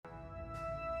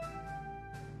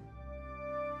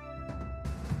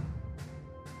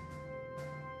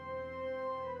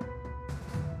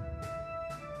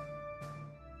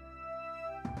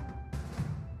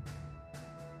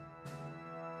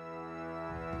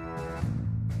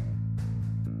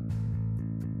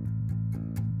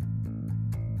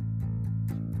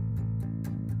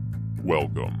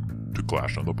Welcome to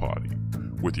Clash on the Potty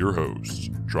with your hosts,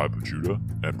 Tribe of Judah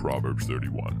and Proverbs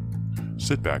 31.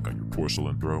 Sit back on your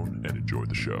porcelain throne and enjoy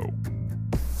the show.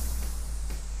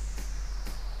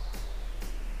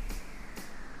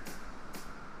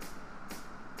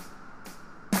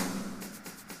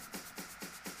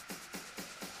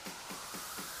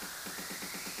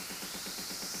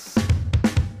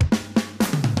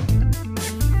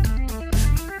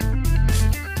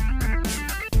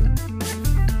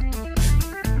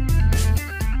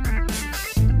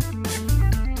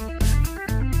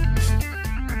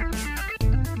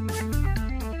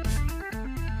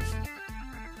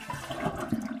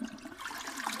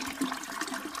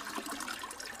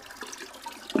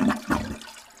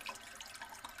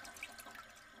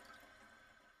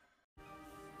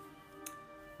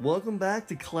 Welcome back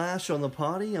to Clash on the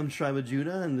Potty. I'm Tribe of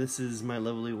Judah, and this is my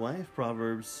lovely wife,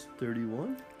 Proverbs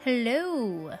 31.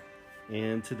 Hello.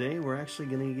 And today we're actually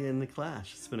going to get into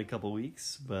Clash. It's been a couple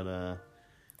weeks, but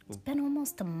It's been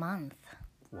almost a month.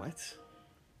 what?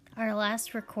 Our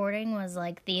last recording was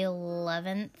like the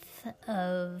 11th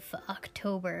of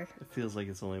October. It feels like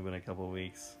it's only been a couple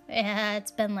weeks. Yeah,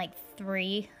 it's been like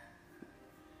 3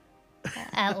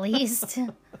 at least.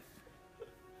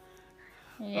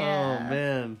 Yeah. Oh,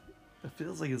 man. It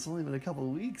feels like it's only been a couple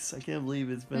weeks. I can't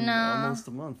believe it's been No. almost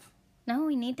a month. No,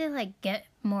 we need to like get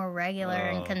more regular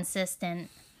and Oh. consistent.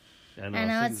 I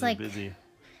know it's things are like- busy.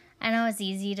 I know it's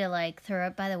easy to like throw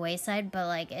it by the wayside, but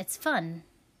like it's fun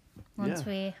once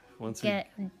we Once get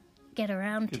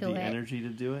around we get to the it. energy to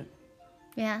do it.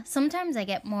 Yeah, sometimes I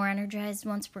get more energized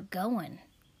once we're going.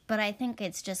 But I think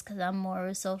it's just because I'm more of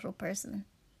a social person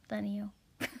than you.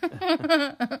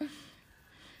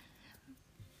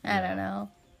 I don't know.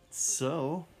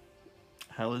 So,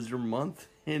 how was your month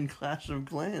in Clash of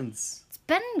Clans? It's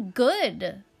been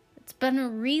good. It's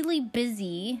been really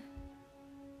busy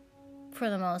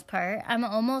for the most part.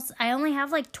 I only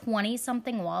have like 20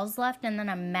 something walls left and then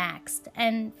I'm maxed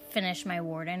and finished my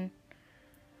warden.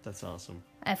 That's awesome.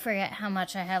 I forget how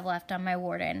much I have left on my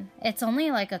warden. It's only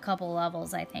like a couple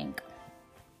levels, I think.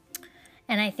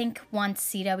 And I think once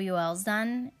CWL's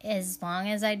done, as long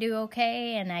as I do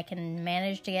okay and I can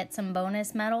manage to get some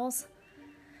bonus medals,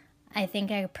 I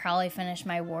think I could probably finish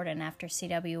my warden after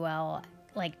CWL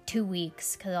like 2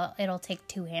 weeks because it'll take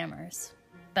 2 hammers.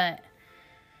 But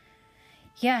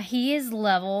yeah, he is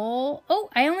level... Oh,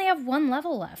 I only have 1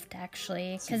 level left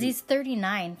actually because he's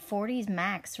 39. 40's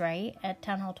max, right? At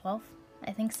Town Hall 12?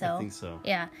 I think so. I think so.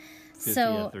 Yeah. 50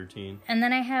 So, at 13. and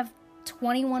then I have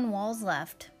 21 walls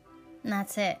left. And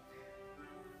that's it.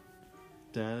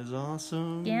 That is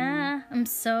awesome. Yeah, I'm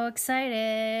so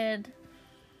excited.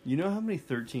 You know how many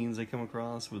 13s I come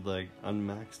across with like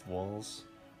unmaxed walls?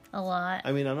 A lot.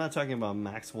 I mean, I'm not talking about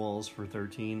max walls for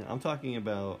 13. I'm talking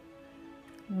about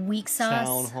Weak Town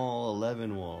sauce. Hall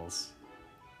 11 walls.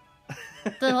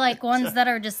 The like ones that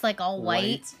are just like all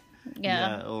white.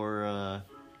 Yeah. Or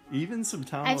even some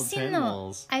Town I've Hall seen 10 them.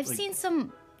 walls. I've Like, seen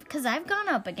some, because I've gone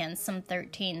up against some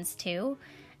 13s too.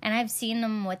 And I've seen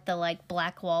them with the like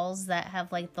black walls that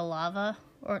have like the lava.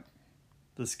 Or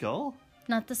the skull?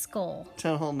 not the skull.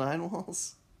 Town Hall 9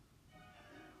 walls?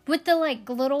 With the like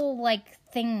little like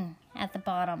thing at the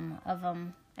bottom of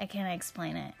them. I can't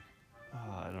explain it. Oh,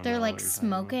 I don't know. They're what like you're talking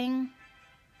smoking.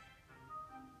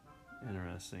 about.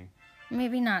 Interesting.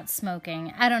 Maybe not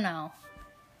smoking. I don't know.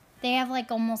 They have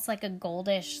like almost like a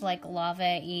goldish, like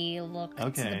lava-y look to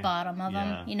the Okay. bottom of Yeah.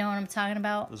 them. You know what I'm talking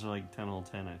about? Those are like Town Hall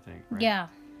 10, I think, right? Yeah.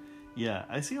 Yeah,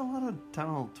 I see a lot of Town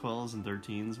Hall 12s and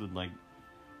 13s with like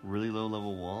really low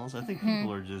level walls. I think Mm-hmm.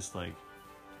 people are just like,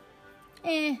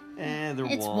 Eh. they're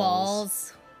It's walls.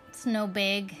 walls. It's no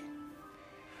big.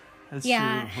 That's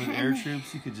Yeah, true. With air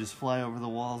troops, you could just fly over the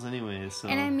walls anyway. So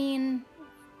And I mean,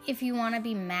 if you want to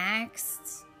be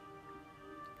maxed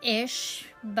ish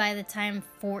by the time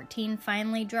 14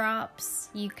 finally drops,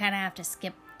 you kind of have to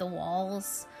skip the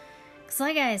walls. Because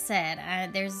like I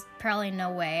said, there's probably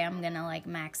no way I'm going to like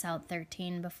max out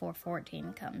 13 before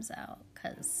 14 comes out.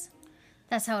 Because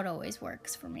that's how it always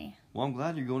works for me. well, I'm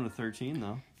glad you're going to 13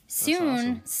 though.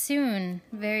 Soon, awesome.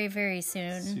 very, very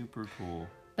soon. Super cool.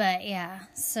 But yeah,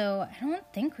 so I don't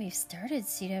think we've started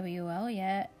CWL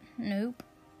yet. Nope.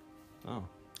 Oh,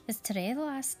 Is today the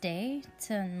last day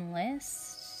to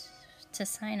enlist, to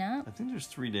sign up? I think there's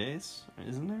 3 days,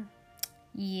 isn't there?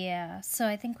 Yeah, so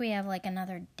I think we have like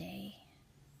another day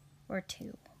or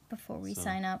 2 before we So-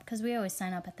 sign up, because we always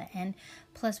sign up at the end.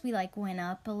 Plus we like went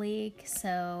up a league,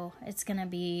 so it's gonna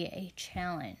be a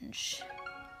challenge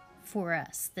for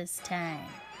us this time.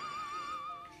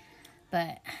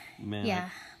 But Man. yeah,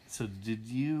 So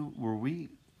were we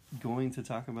going to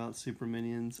talk about Super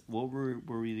Minions? What were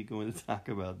we going to talk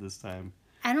about this time?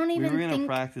 I don't even We were going to think...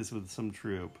 practice with some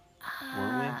troop,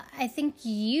 weren't we? I think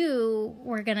you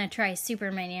were going to try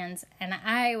Super Minions, and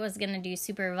I was going to do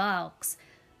Super Valks.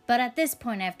 But at this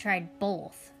point, I've tried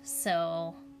both.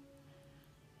 So,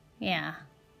 yeah.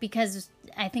 Because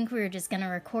I think we were just going to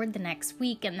record the next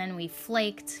week, and then we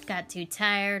flaked, got too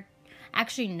tired.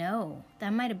 Actually, no.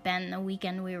 That might have been the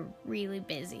weekend we were really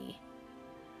busy.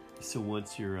 So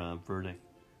what's your verdict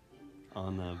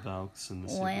on the Valks and the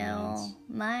Super Well, Minions?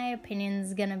 my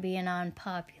opinion's going to be an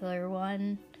unpopular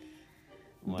one.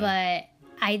 What? But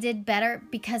I did better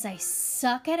because I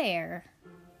suck at air.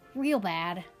 Real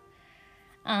bad.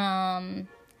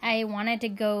 I wanted to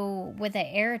go with an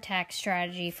air attack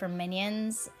strategy for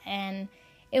minions, and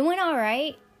it went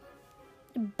alright.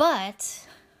 But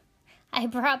I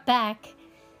brought back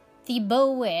the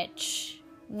Bow Witch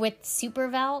with Super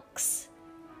Valks,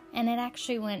 and it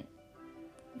actually went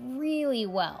really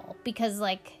well. Because,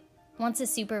 like, once the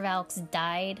Super Valks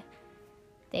died,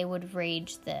 they would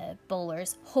rage the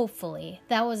bowlers. Hopefully.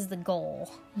 That was the goal,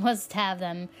 was to have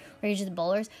them rage the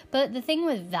bowlers. But the thing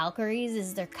with Valkyries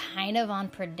is they're kind of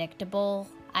unpredictable,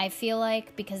 I feel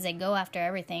like, because they go after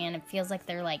everything and it feels like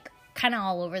they're like kind of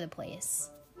all over the place.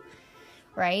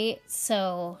 Right?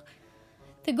 So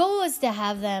the goal is to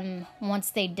have them,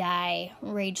 once they die,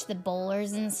 rage the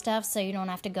bowlers and stuff so you don't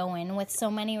have to go in with so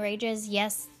many rages.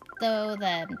 Yes, though,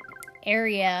 the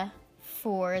area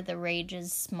for the rage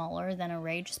is smaller than a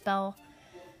rage spell,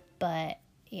 but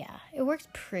yeah, it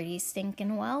worked pretty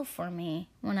stinking well for me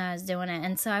when I was doing it.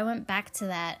 And so I went back to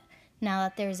that. Now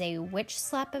that there's a witch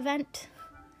slap event,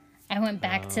 I went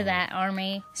back to that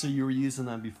army. So you were using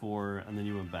that before, and then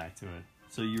you went back to it.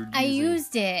 So I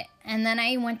used it, and then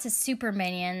I went to Super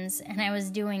Minions, and I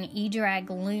was doing E-Drag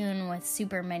Loon with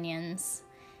Super Minions,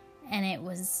 and it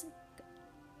was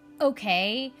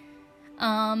okay.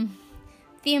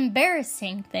 The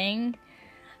embarrassing thing,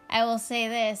 I will say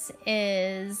this,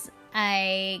 is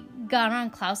I got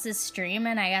on Klaus's stream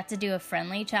and I got to do a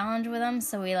friendly challenge with him.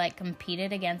 So we like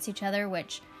competed against each other,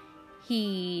 which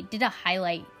he did a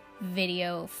highlight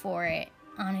video for it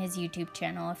on his YouTube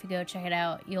channel. If you go check it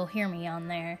out, you'll hear me on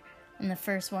there. I'm the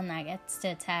first one that gets to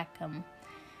attack him.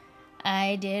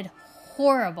 I did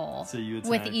horrible. So you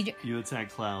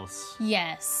attacked Klaus.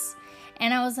 Yes.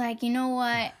 And I was like, you know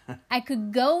what? I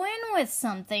could go in with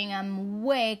something I'm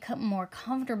way more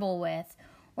comfortable with,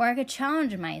 or I could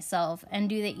challenge myself and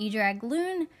do the E-Drag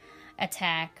Loon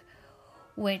attack,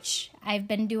 which I've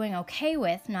been doing okay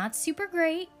with. Not super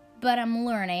great, but I'm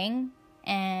learning,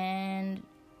 and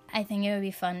I think it would be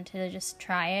fun to just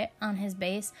try it on his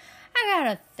base. I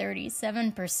got a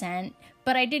 37%,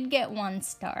 but I did get 1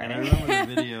 star. And I remember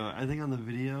the video. I think on the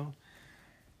video,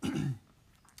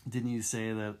 didn't you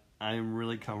say that I'm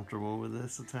really comfortable with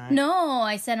this attack? No,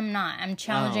 I said I'm not. I'm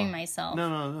challenging myself.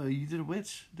 No. You did a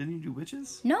witch. Didn't you do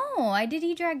witches? No, I did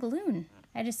E-Drag Loon.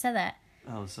 I just said that.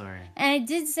 Oh, sorry. And I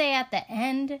did say at the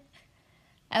end,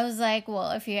 I was like,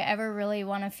 well, if you ever really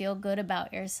want to feel good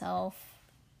about yourself,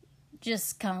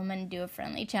 just come and do a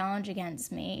friendly challenge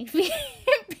against me.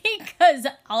 Because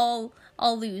I'll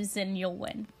lose and you'll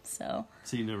win. So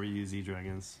you never use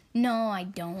E-Dragons? No, I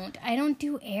don't. I don't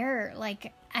do air.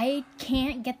 Like, I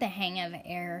can't get the hang of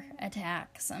air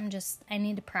attacks. I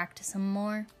need to practice them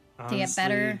more to get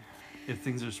better. If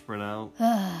things are spread out,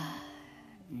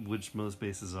 which most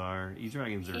bases are,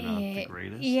 E-Dragons are not the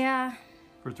greatest. Yeah.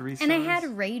 For 3 stars. And I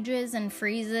had rages and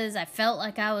freezes. I felt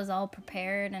like I was all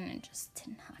prepared, and it just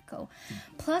did not go.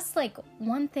 Plus, like,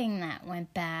 one thing that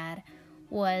went bad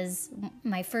was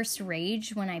my first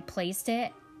rage when I placed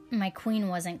it. My queen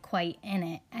wasn't quite in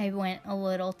it. I went a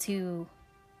little too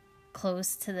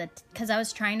close to because I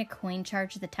was trying to queen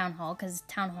charge the town hall, because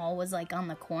town hall was like on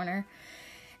the corner,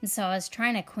 and so I was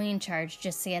trying to queen charge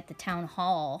just to get the town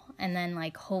hall and then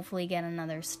like hopefully get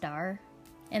another star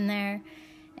in there.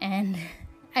 And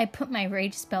I put my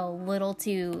rage spell a little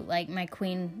too, like, my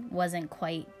queen wasn't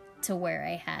quite to where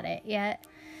I had it yet,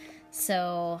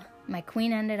 so my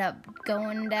queen ended up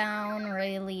going down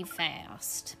really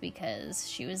fast because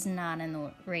she was not in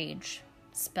the rage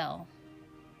spell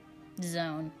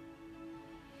zone.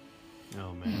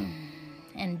 Oh, man.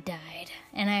 And died.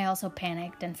 And I also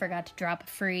panicked and forgot to drop a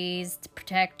freeze to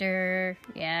protect her.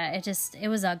 Yeah, it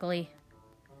was ugly.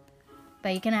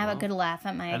 But you can have a good laugh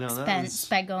at my expense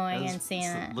by going and seeing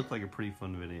it. It looked like a pretty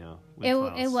fun video.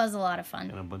 It was a lot of fun.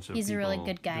 And a bunch of He's a really people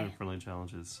good guy. doing friendly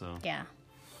challenges, so. Yeah.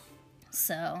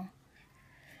 So.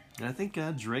 And I think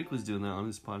Drake was doing that on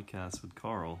his podcast with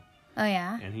Carl. Oh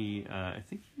yeah. and he, I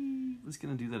think he was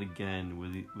gonna do that again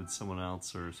with someone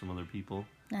else or some other people.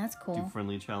 That's Do cool.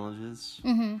 friendly challenges.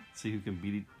 Mm-hmm. See who can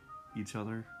beat each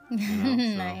other. You know?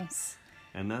 So- Nice.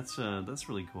 And that's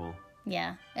really cool.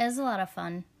 Yeah, it was a lot of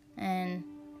fun. And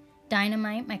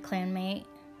Dynamite, my clanmate,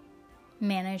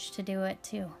 managed to do it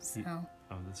too. So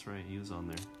Oh, that's right. He was on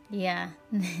there. yeah,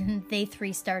 they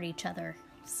 3-starred each other.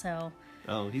 So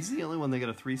Oh, he's the only one that got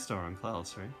a 3-star on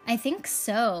Klaus, right? I think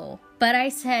so. But I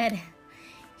said,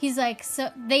 he's like, so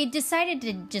they decided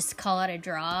to just call it a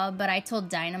draw. But I told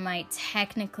Dynamite,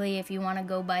 technically, if you want to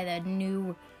go by the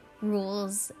new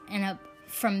rules and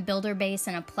from Builder Base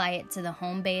and apply it to the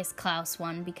home base, Klaus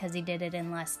won because he did it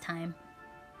in less time.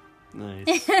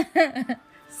 Nice.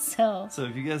 So So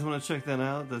if you guys want to check that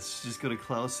out, let's just go to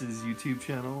Klaus's YouTube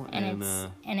channel and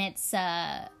it's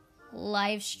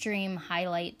live stream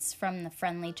highlights from the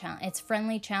friendly challenge. It's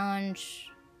friendly challenge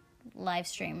live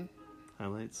stream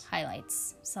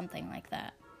highlights. something like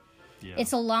that. Yeah.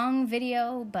 It's a long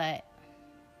video, but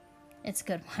it's a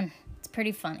good one. It's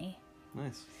pretty funny.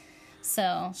 Nice.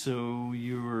 So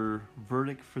your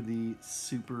verdict for the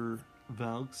Super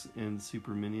Valks and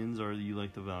Super Minions, or you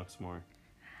like the Valks more?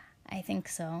 I think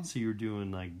so. So you're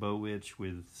doing like Bow Witch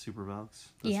with Super Valks?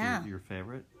 That's Yeah. your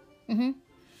favorite? Mm-hmm.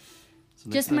 So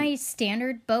next Just time- my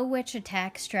standard Bow Witch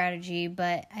attack strategy,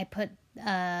 but I put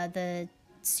the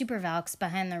Super Valks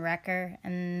behind the Wrecker,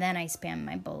 and then I spam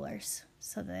my bowlers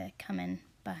so they come in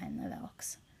behind the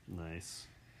Valks. Nice.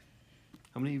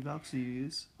 How many Valks do you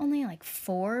use? Only like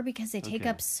 4 because they take Okay.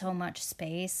 up so much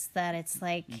space that it's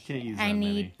like You can't use I that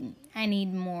need many. I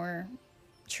need more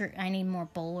I need more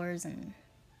bowlers and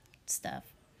stuff.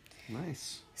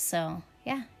 Nice. So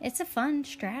yeah, it's a fun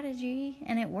strategy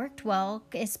and it worked well,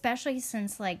 especially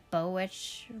since like Bow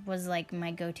Witch was like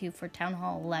my go-to for Town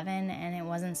Hall 11 and it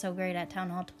wasn't so great at Town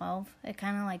Hall 12. It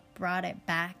kind of like brought it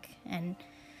back and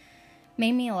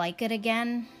made me like it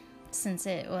again, since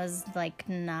it was like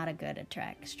not a good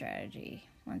attack strategy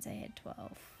once I hit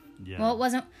 12. Yeah. Well, it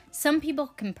wasn't. Some people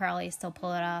can probably still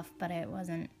pull it off, but it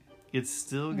wasn't. It's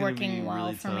still going to working be well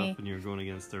really for tough me. when you're going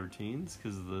against 13s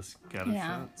because of the scattered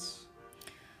Yeah. shots.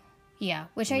 Yeah,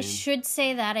 which I I mean- should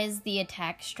say that is the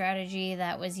attack strategy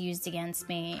that was used against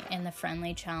me in the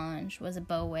friendly challenge was a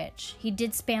Bow Witch. He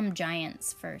did spam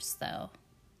giants first though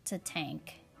to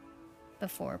tank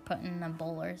before putting the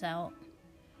bowlers out.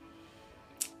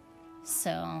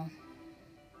 So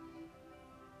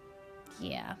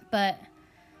yeah, but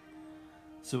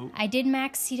So I did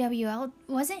max CWL.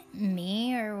 Was it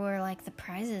me or were like the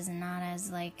prizes not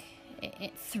as like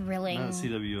it thrilling? not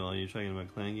CWL, you're talking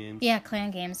about clan games? Yeah,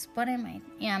 clan games. What am I?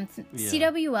 Yeah, Yeah.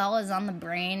 CWL is on the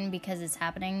brain because it's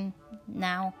happening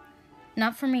now.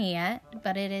 Not for me yet,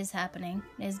 but it is happening.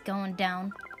 It is going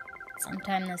down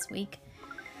sometime this week.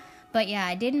 But yeah,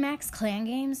 I did max clan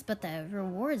games, but the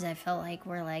rewards I felt like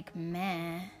were like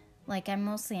meh. Like I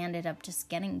mostly ended up just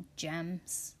getting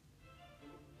gems,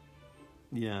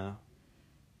 Yeah.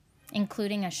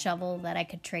 including a shovel that I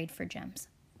could trade for gems.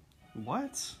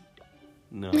 What?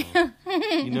 No.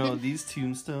 You know, these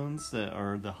tombstones that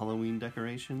are the Halloween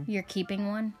decoration, You're keeping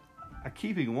one? I'm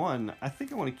keeping one. I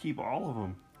think I want to keep all of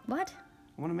them. What?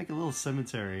 I want to make a little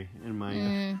cemetery in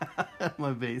my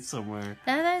my base somewhere.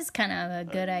 That is kind of a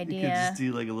good You idea. could just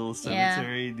do like a little Yeah.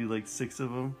 cemetery, do like 6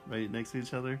 of them right next to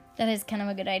each other. That is kind of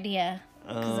a good idea.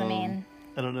 Because, I mean,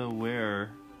 I don't know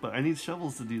where, but I need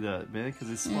shovels to do that, man, because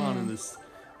they spawn in this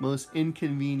most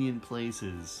inconvenient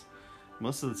places.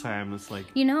 Most of the time, it's like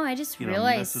you know, I just you know,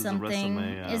 realized messes the rest of something.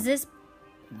 my, Is this...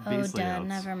 Oh, base duh, layouts.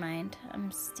 never mind. I'm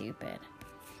stupid.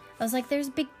 I was like, there's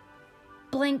big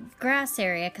blank grass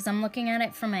area, because I'm looking at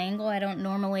it from an angle I don't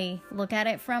normally look at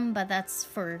it from, but that's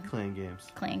for clan games.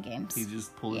 clan games. He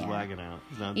just pulled his Yeah. wagon out.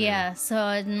 He's not there. Yeah, so,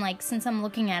 and like, since I'm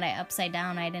looking at it upside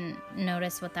down, I didn't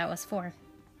notice what that was for.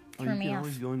 Oh, Threw you me can off.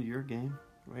 always go into your game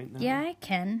right now. Yeah, I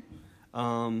can.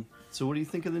 So what do you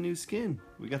think of the new skin?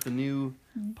 We got the new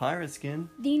pirate skin.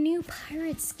 The new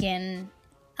pirate skin,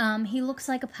 he looks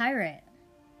like a pirate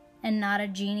and not a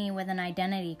genie with an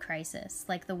identity crisis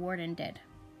like the warden did.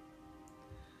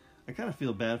 I kind of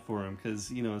feel bad for him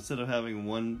because, you know, instead of having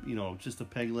one, you know, just a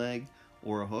peg leg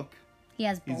or a hook, He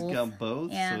has both. he's got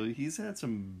both. Yeah. So he's had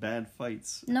some bad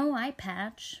fights. No eye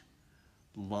patch.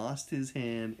 Lost his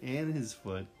hand and his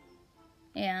foot.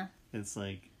 Yeah. It's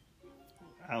like,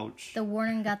 ouch. The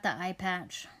warden got the eye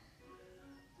patch.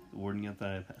 The warden got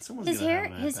that iPad. Someone's His gonna hair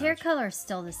have an his iPad. hair color's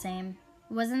still the same.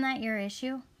 Wasn't that your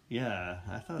issue? Yeah,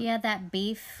 I thought. He had that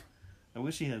beef. I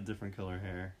wish he had different color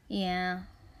hair. Yeah.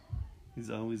 He's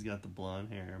always got the blonde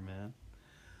hair,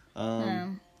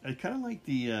 man. I kind of like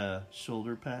the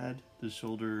shoulder pad, the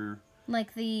shoulder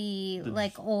Like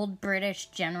like old British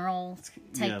general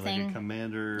type thing. Like a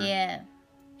commander. Yeah.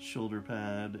 Shoulder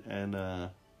pad and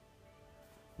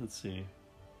let's see.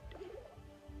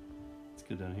 Let's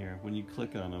go down here. When you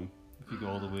click on him, if you go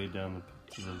all the way down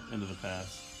to the end of the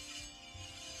pass,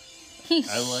 he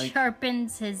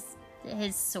sharpens his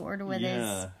sword with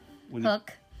his when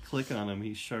hook. You click on him,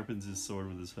 he sharpens his sword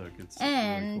with his hook. It's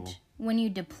and really cool. When you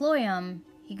deploy him,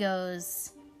 he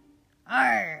goes,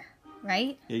 "Arr!"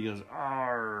 Right? Yeah, he goes,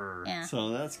 "Arr!" Yeah. So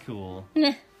that's cool.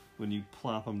 When you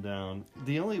plop him down.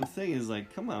 The only thing is,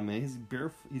 like, come on, man, he's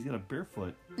got a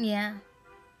barefoot. Yeah.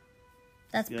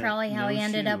 That's probably how he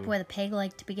ended up with a peg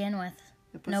leg to begin with.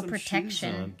 Yeah, no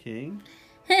protection. Shoes on, King.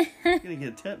 You're gonna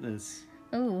get tetanus.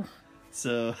 Ooh.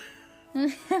 So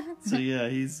yeah,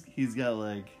 he's got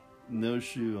like no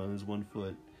shoe on his one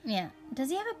foot. Yeah. Does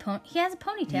he have he has a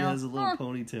ponytail. He has a little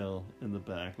ponytail in the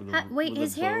back with wait, with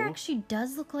his a hair bow. actually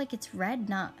does look like it's red,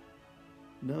 not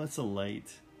No, it's a light.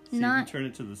 See, not if you turn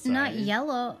it to the side. not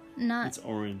yellow, not. It's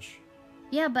orange.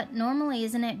 Yeah, but normally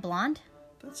isn't it blonde?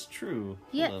 That's true.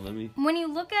 Yeah. Hold on, let me. When you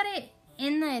look at it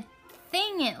in the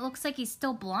thing, it looks like he's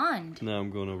still blonde. Now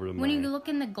I'm going over to When you look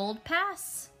in the gold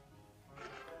pass,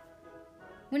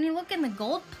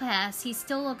 he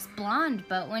still looks blonde.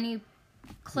 But when you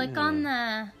click on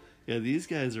the these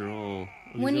guys are all.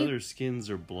 These other skins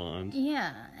are blonde.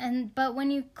 but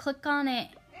when you click on it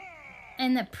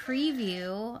in the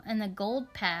preview and the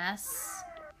gold pass,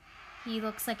 he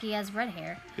looks like he has red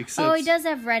hair. Except, he does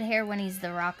have red hair when he's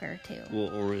the rocker too. Well,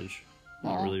 orange,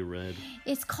 not really red.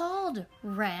 It's called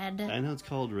red. I know it's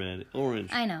called red.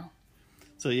 Orange. I know.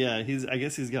 So yeah, I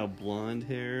guess he's got blonde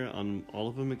hair on all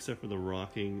of them except for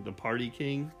the Party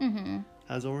King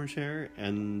has orange hair,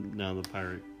 and now the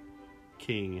Pirate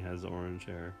King has orange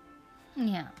hair.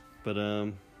 Yeah. But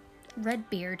red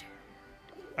beard.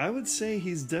 I would say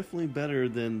he's definitely better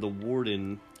than the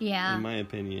Warden. Yeah. In my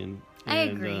opinion. I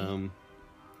agree.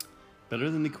 Better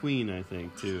than the Queen, I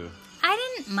think, too.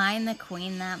 I didn't mind the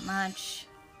Queen that much.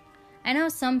 I know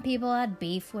some people had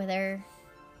beef with her,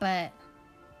 but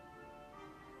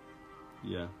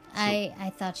yeah.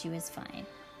 I thought she was fine.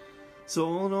 So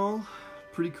all in all,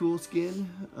 pretty cool skin.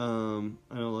 I know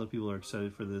a lot of people are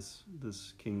excited for this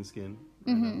King skin.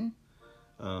 Mm-hmm.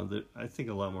 I think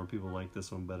a lot more people like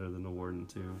this one better than the Warden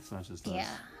too. It's not just us.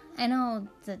 Yeah, I know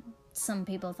that some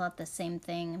people thought the same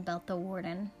thing about the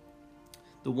Warden.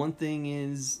 The one thing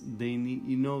is they need,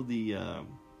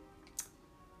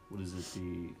 what is it?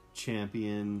 The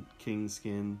Champion King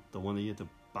skin, the one that you have to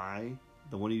buy,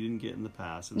 the one you didn't get in the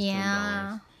past. It was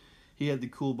 $10. He had the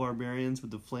cool barbarians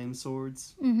with the flame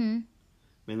swords. Mm-hmm.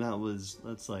 Man,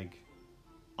 that's like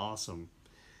awesome.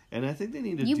 And I think they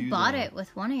need to do that. You bought it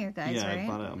with one of your guys, right? Yeah, I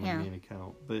bought it on my main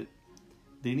account. But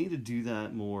they need to do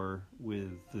that more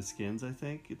with the skins, I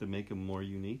think, to make them more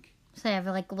unique. So they have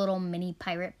like little mini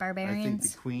pirate barbarians? I think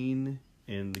the Queen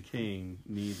and the King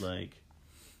need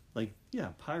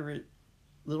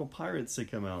little pirates to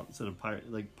come out instead of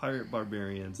pirate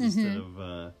barbarians instead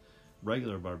of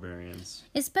regular barbarians.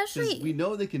 Especially, we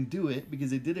know they can do it because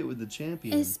they did it with the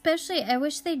Champion. Especially, I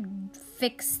wish they'd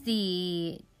fix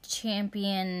the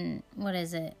Champion. What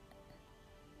is it?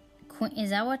 Queen?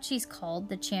 Is that what she's called?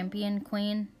 The Champion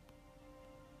Queen,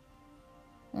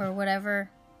 or whatever.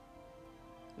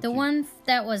 The one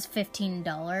that was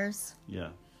 $15. Yeah.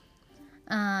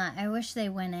 I wish they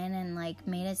went in and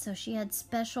made it so she had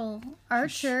special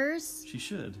archers. She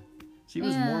should. She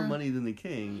was more money than the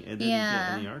King and didn't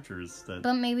get any archers.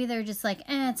 But maybe they're just like,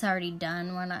 it's already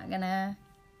done. We're not gonna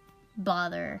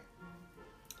bother.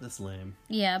 That's lame.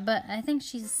 Yeah, but I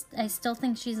still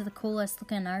think she's the coolest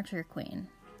looking archer queen.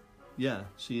 Yeah,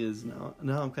 she is. Now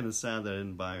I'm kind of sad that I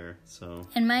didn't buy her. So.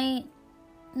 And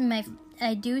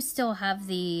I do still have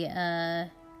the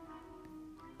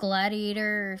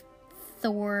Gladiator,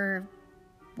 Thor,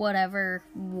 whatever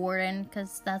Warden,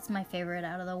 because that's my favorite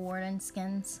out of the Warden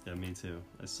skins. Yeah, me too.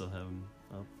 I still have them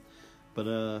up.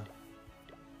 But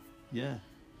yeah.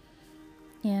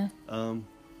 Yeah.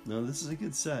 No, this is a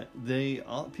good set.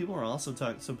 People are also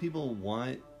talking. So people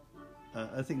want.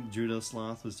 I think Judo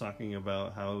Sloth was talking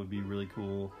about how it would be really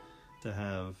cool to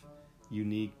have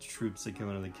unique troops that come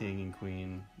out of the King and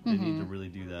Queen. They need to really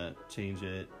do that. Change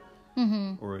it.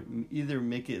 Mm-hmm. Or either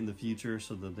make it in the future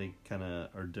so that they kind of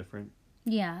are different.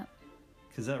 Yeah.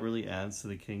 Because that really adds to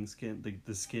the King skin,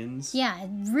 the skins. Yeah, it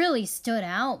really stood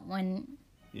out when.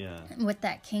 Yeah. With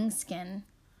that King skin.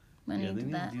 They need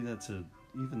to do that to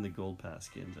even the Gold Pass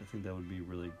skins. I think that would be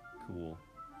really cool.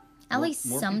 At least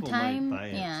more sometime. People might buy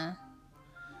it. Yeah.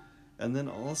 And then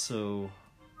also,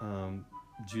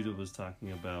 Judah was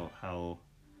talking about how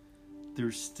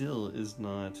there still is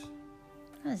not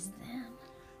What is that?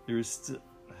 There was still...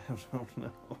 I don't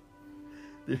know.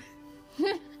 There,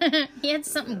 He had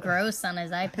something gross on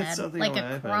his iPad, something like on a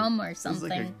my iPad. crumb or it was something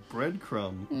like a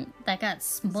breadcrumb. that got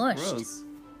smushed. Gross.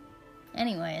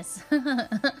 Anyways,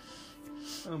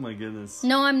 Oh my goodness.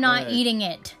 no, I'm not Alright. eating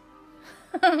it.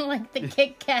 Like the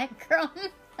Kit Kat crumb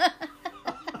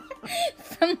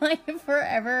from like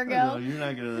forever No, ago. you're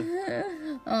not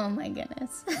gonna... Oh my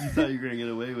goodness. You thought you were gonna get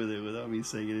away with it without me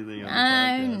saying anything on the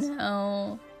I podcast. know.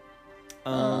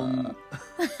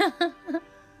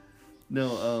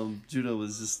 No, Judah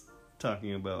was just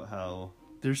talking about how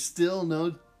there's still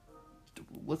no...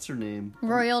 What's her name?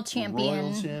 Royal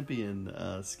Champion. Royal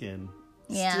Champion skin.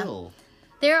 Yeah. Still.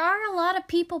 There are a lot of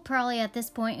people probably at this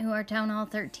point who are Town Hall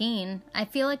 13. I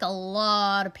feel like a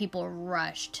lot of people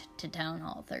rushed to Town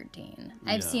Hall 13.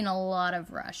 I've Yeah. seen a lot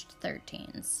of rushed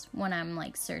 13s when I'm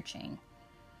like searching.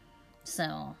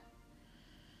 So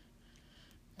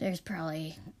there's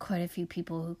probably quite a few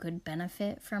people who could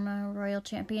benefit from a Royal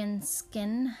Champion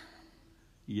skin.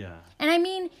 Yeah. And I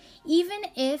mean, even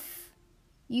if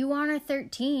you aren't a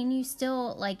 13, you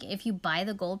still, like, if you buy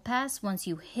the gold pass, once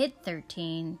you hit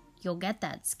 13, you'll get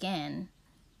that skin.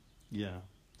 Yeah.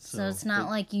 So it's not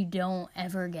like you don't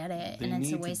ever get it, they and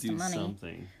it's a need waste to do of money.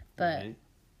 something, But, right?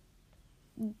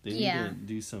 They yeah. need to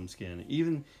do some skin.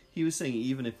 Even he was saying,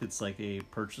 even if it's like a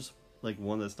purchase, like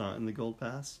one that's not in the gold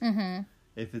pass. Mm-hmm.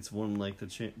 If it's one like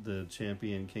the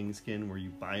Champion King skin where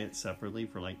you buy it separately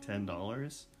for like $10,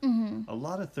 Mm-hmm. a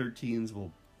lot of 13s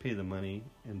will pay the money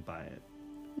and buy it.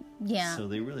 Yeah. So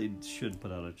they really should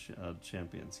put out a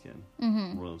champion skin,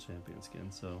 Mm-hmm. Royal Champion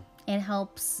skin. So It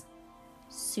helps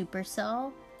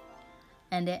Supercell,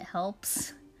 and it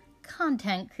helps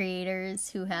content creators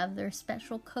who have their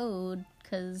special code,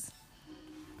 because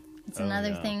it's Oh, another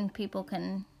yeah. thing people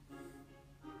can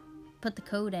put the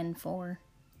code in for.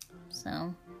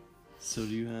 So, do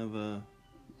you have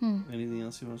anything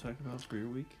else you want to talk about for your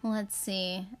week? let's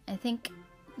see. I think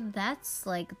that's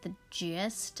like the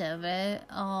gist of it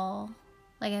all.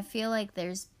 Like, I feel like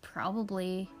there's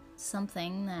probably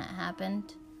something that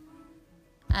happened.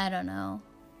 I don't know.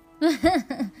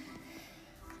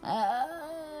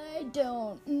 I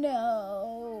don't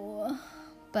know.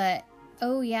 But,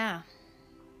 oh yeah.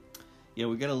 Yeah,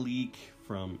 we got a leak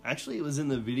from... Actually, it was in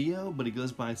the video, but it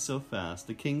goes by so fast.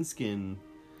 The Kingskin,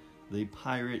 the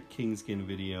pirate Kingskin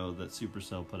video that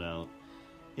Supercell put out.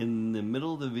 In the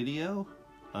middle of the video,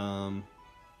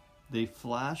 they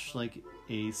flash like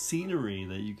a scenery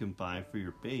that you can buy for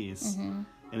your base. Mm-hmm.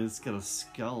 And it's got a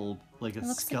skull, like a It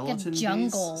looks like a skeleton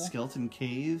jungle. base, skeleton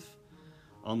cave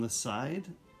on the side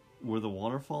where the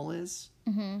waterfall is.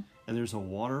 Mm-hmm. And there's a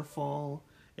waterfall.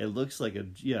 It looks like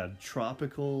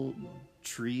tropical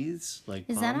trees, like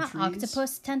Is palm that an trees.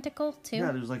 octopus tentacle, too?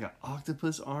 Yeah, there's like an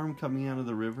octopus arm coming out of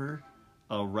the river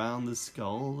around the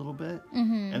skull a little bit.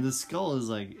 Mm-hmm. And the skull is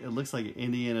like, it looks like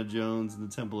Indiana Jones and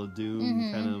the Temple of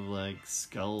Doom kind of like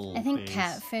skull I think face.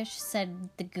 Catfish said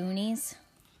the Goonies.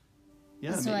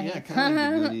 Yeah, That's I mean, what yeah, he- kind of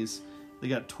like the Goonies. They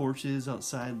got torches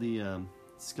outside the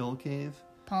skull cave.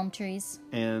 Palm trees.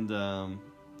 And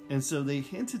so they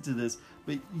hinted to this,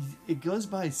 but it goes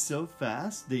by so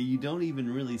fast that you don't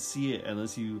even really see it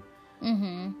unless you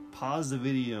pause the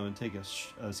video and take a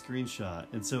screenshot.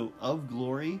 And so Of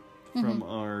Glory from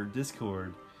our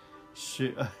Discord,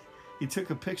 he took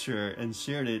a picture and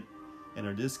shared it in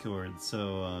our Discord.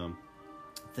 So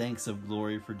thanks Of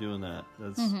Glory for doing that.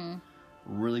 That's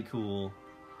really cool.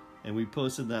 And we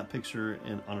posted that picture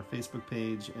on our Facebook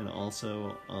page and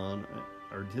also on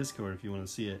our Discord if you want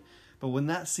to see it. But when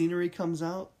that scenery comes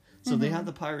out, so they have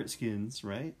the pirate skins,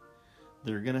 right?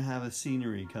 They're going to have a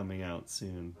scenery coming out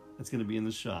soon. It's going to be in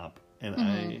the shop. And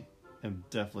I am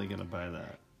definitely going to buy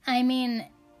that. I mean,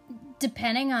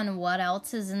 depending on what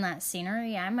else is in that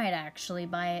scenery, I might actually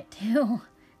buy it too.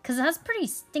 Because that's pretty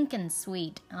stinking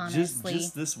sweet, honestly.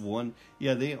 Just this one.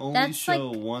 Yeah, they only That's show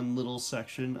like- one little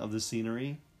section of the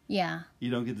scenery. Yeah. You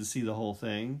don't get to see the whole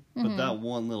thing. But that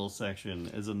one little section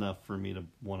is enough for me to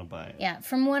want to buy it. Yeah,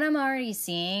 from what I'm already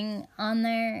seeing on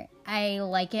there, I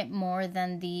like it more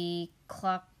than the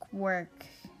clockwork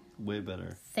Way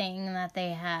better. thing that they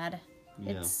had.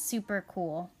 Yeah. It's super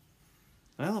cool.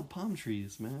 I love palm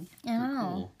trees, man. I They're know.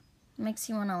 cool. Makes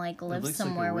you want to like live looks like a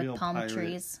somewhere real with palm pirate.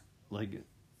 trees. Like,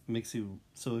 makes you...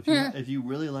 So if you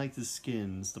really like the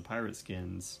skins, the pirate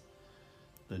skins,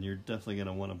 then you're definitely going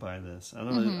to want to buy this. I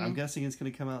don't know. I'm guessing it's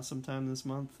going to come out sometime this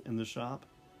month in the shop.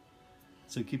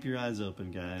 So keep your eyes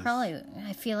open, guys. Probably.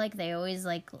 I feel like they always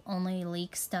like only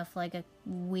leak stuff like a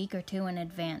week or two in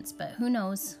advance, but who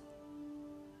knows?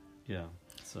 Yeah.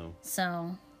 So...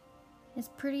 So, it's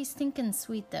pretty stinking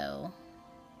sweet though.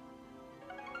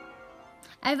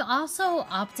 I've also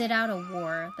opted out of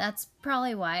war. That's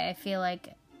probably why I feel like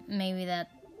maybe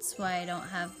that's why I don't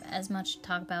have as much to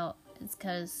talk about. It's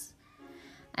because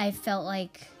I felt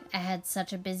like I had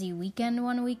such a busy weekend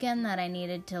one weekend that I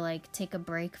needed to like take a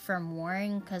break from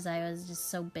warring because I was just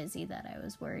so busy that I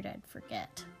was worried I'd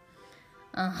forget.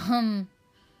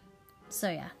 So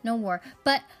yeah, no war.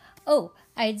 But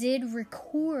I did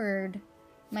record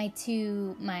my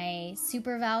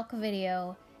Super Valk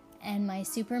video and my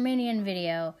Super Minion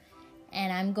video,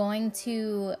 and I'm going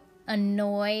to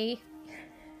annoy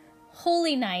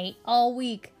Holy Knight all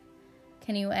week.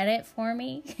 Can you edit for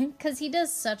me? Because he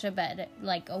does such a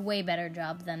way better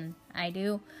job than I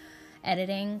do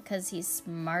editing, because he's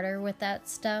smarter with that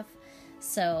stuff.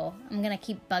 So I'm gonna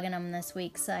keep bugging him this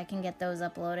week so I can get those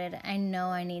uploaded. I know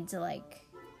I need to like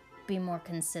be more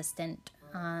consistent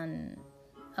on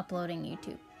uploading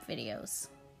YouTube videos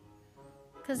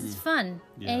because it's fun.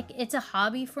 Yeah. It's a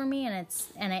hobby for me, and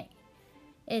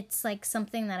it's like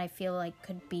something that I feel like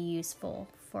could be useful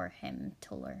for him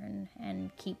to learn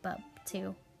and keep up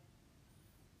to.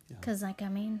 Because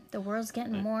the world's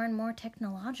getting more and more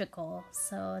technological,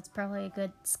 so it's probably a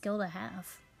good skill to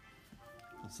have.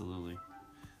 Absolutely.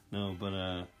 No, but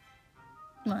I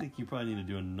What? think you probably need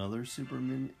to do another Super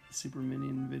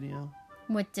Minion video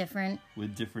With different,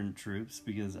 with different troops,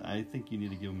 because I think you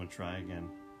need to give them a try again.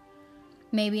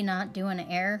 maybe not do an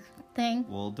air thing.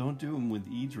 Well, don't do them with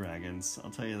E-Dragons,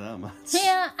 I'll tell you that much.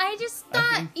 Yeah, I just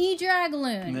thought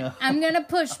E-Dragaloon. No. I'm gonna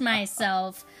push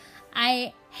myself.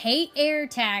 I hate air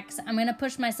attacks. I'm gonna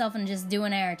push myself and just do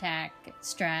an air attack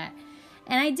strat.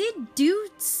 And I did do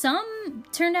some,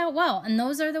 turned out well. And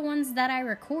those are the ones that I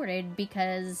recorded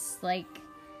because, like,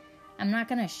 I'm not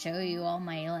gonna show you all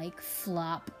my, like,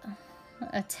 flop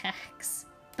attacks.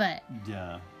 But,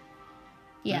 Yeah.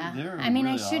 yeah. They're I mean,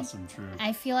 really I should. awesome troops.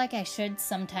 I feel like I should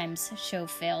sometimes show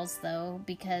fails, though,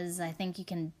 because I think you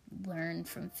can learn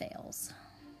from fails.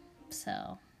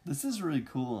 So. This is really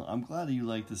cool. I'm glad you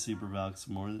like the Super Valks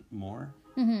more.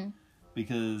 Mm-hmm.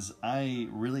 Because I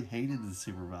really hated the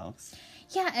Super Valks.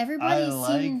 Yeah, I everybody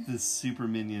like the Super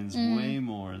Minions way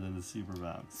more than the Super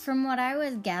Valks. From what I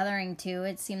was gathering, too,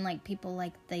 it seemed like people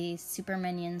liked the Super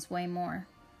Minions way more.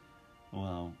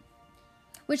 Well,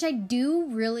 Which I do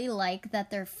really like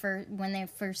that when they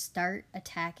first start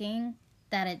attacking,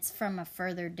 that it's from a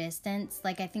further distance.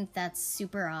 Like, I think that's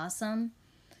super awesome.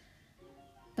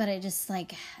 But I just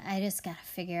gotta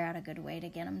figure out a good way to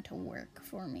get them to work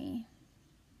for me.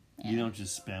 you don't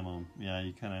just spam them. Yeah,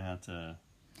 you kind of have to...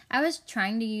 I was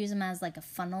trying to use them as like a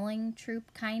funneling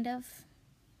troop, kind of.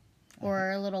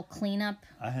 Or a little cleanup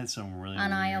I had some really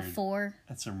on weird... aisle 4.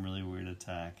 I had some really weird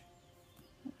attack.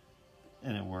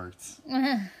 And it worked.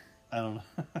 I don't know.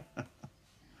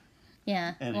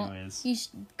 Yeah. Anyways. Well, you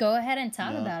should go ahead and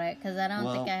talk No. about it, because I don't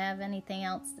think Well- I have anything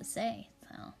else to say.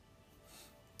 So.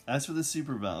 As for the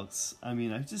Super Valks, I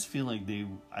mean, I just feel like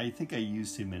I think I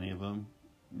used too many of them.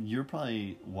 You're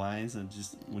probably wise and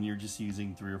just when you're just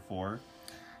using 3 or 4.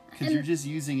 Because you're just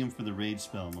using them for the rage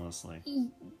spell mostly.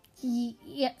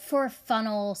 Yeah, for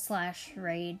funnel /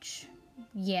 rage.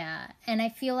 Yeah, and I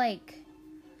feel like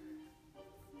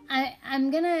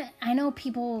I know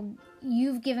people,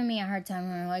 you've given me a hard time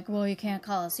when you're like, well, you can't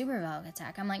call a Super Valk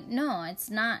attack. I'm like, no, it's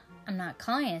not. I'm not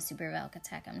calling it a Super Valk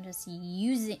attack. I'm just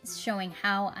showing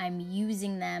how I'm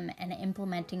using them and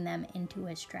implementing them into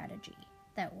a strategy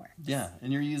that works. Yeah,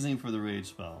 and you're using for the rage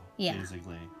spell, Yeah.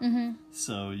 basically. Mm-hmm.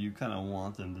 So you kind of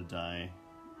want them to die.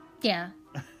 Yeah.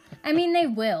 I mean, they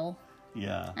will.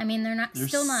 Yeah. I mean, they're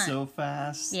still not. so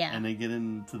fast. Yeah. And they get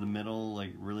into the middle,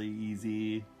 like, really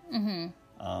easy. Mm-hmm.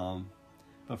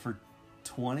 But for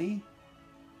 20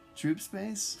 troop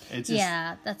space, it's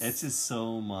just... it's just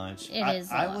so much. It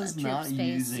is a I lot was of troop not space.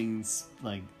 using,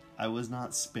 like... I was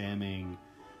not spamming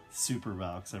Super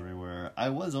Valks everywhere. I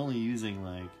was only using,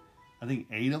 like... I think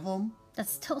 8 of them. That's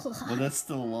still a lot. But that's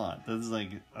still a lot. That's like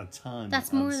a ton That's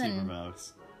of more Super than-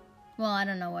 Valks. Well, I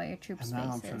don't know what your troop And space now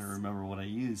I'm is. trying to remember what I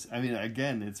used. I mean,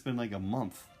 again, it's been like a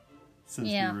month since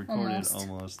Yeah, we recorded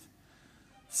almost.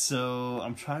 So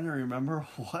I'm trying to remember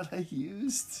what I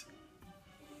used.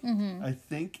 Mm-hmm. I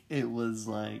think it was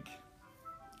like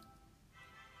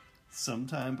some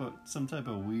type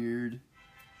of weird.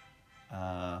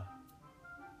 What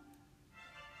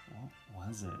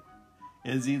was it?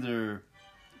 It was either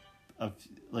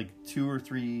like 2 or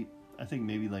 3. I think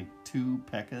maybe like 2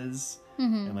 P.E.K.K.A.s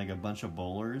and like a bunch of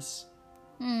bowlers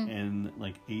and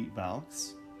like 8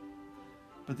 Valks.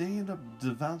 But the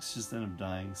Valks just end up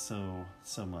dying so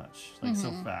much, like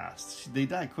so fast. They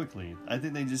die quickly. I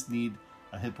think they just need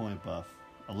a hit point buff,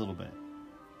 a little bit.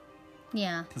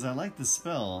 Yeah. Because I like the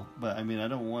spell, but I mean, I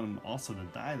don't want him also to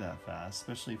die that fast,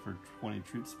 especially for 20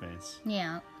 troop space.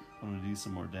 Yeah. I want to do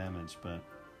some more damage, but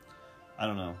I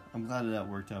don't know. I'm glad that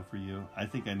worked out for you. I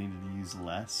think I needed to use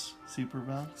less super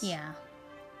Valks. Yeah.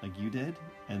 Like you did,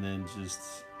 and then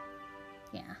just...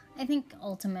 Yeah. I think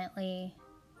ultimately,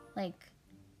 like,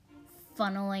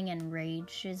 funneling and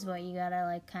rage is what you gotta,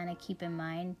 like, kind of keep in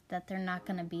mind. That they're not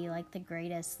gonna be, like, the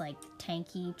greatest, like,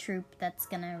 tanky troop that's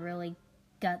gonna really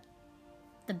gut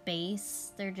the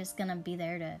base. They're just gonna be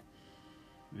there to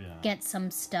get some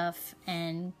stuff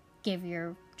and give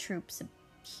your troops a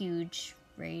huge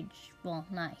rage. Well,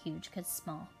 not huge because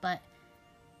small, but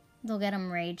they'll get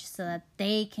them rage so that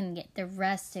they can get the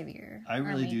rest of your I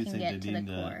really army do can think get they to need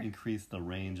the to core. increase the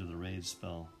range of the rage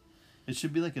spell. It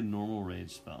should be like a normal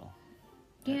rage spell.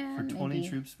 Yeah, For 20 maybe.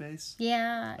 troop space,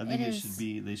 Yeah, I think it it is. should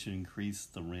be. They should increase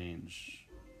the range.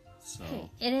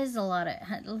 So It is a lot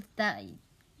of that.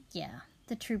 Yeah,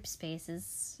 the troop space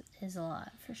is a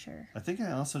lot for sure. I think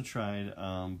I also tried,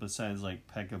 besides like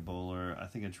P.E.K.K.A. Bowler, I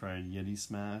think I tried Yeti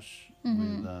Smash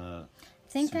with I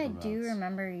think I Super do Valks.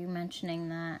 remember you mentioning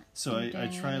that. So you I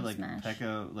doing tried Yeti like Smash.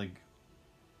 P.E.K.K.A. like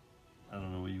I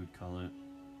don't know what you would call it.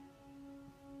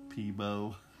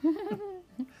 Peebo.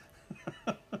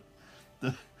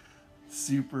 The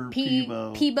Super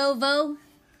Peebo. Peebovo.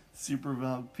 Super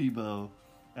Valk Peebo.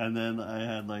 And then I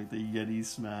had like the Yeti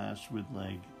Smash with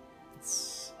like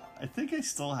I think I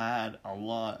still had a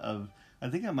lot of I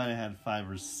think I might have had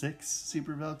 5 or 6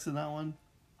 Super Valks in that one.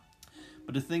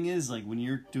 But the thing is, like when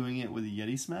you're doing it with a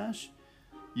Yeti Smash,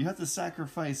 you have to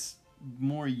sacrifice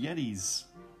more Yetis,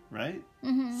 right?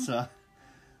 Mm-hmm. So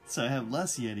I have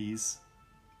less Yetis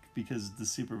because the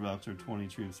Super Valks are 20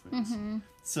 troop space. Mm-hmm.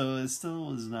 So it still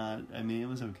was not. I mean, it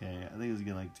was okay. I think it was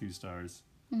getting like 2 stars.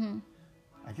 Mm-hmm.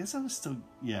 I guess I was still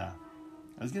I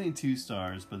was getting 2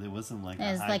 stars, but it wasn't like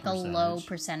It's a high like percentage. a low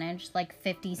percentage, like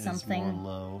 50 It's something. more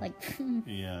low. Like,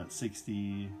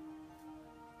 60.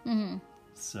 mm-hmm.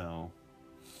 So,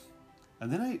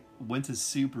 and then I went to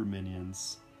Super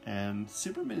Minions, and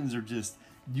Super Minions are just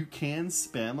you can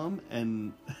spam them,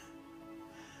 and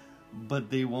but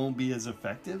they won't be as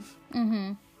effective.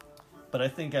 Mm-hmm. But I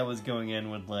think I was going in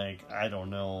with like I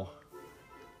don't know,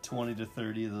 20 to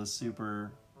 30 of those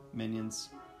Super Minions.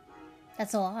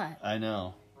 That's a lot. I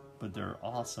know, but they're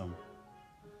awesome.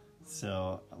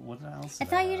 So, what else? I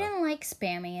thought you didn't like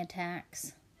spammy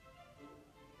attacks.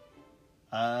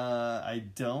 I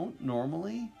don't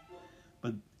normally,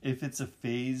 but if it's a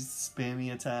phased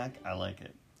spammy attack, I like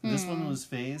it. This one was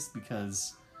phased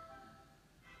because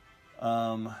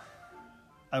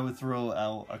I would throw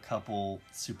out a couple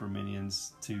super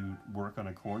minions to work on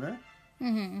a corner.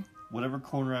 Mm-hmm. Whatever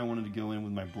corner I wanted to go in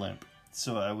with my blimp.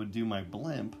 So I would do my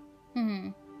blimp. Mm-hmm.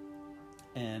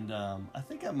 And I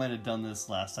think I might have done this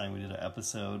last time we did an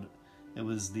episode. It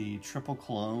was the triple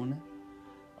clone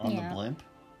on the blimp.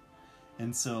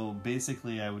 And so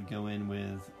basically I would go in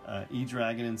with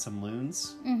E-Dragon and some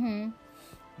loons. Mm-hmm.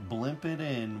 Blimp it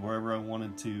in wherever I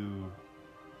wanted to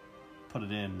put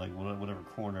it in, like whatever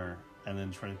corner. And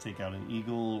then try to take out an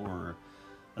eagle or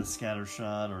a scatter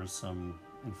shot or some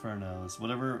infernos.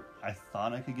 Whatever I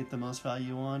thought I could get the most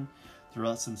value on.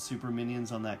 Throw out some super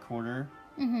minions on that corner.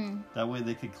 Mm-hmm. That way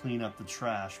they could clean up the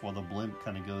trash while the blimp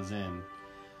kind of goes in.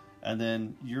 And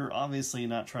then you're obviously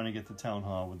not trying to get the town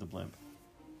hall with the blimp.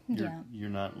 You're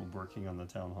not working on the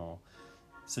town hall.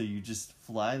 So you just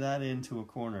fly that into a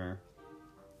corner.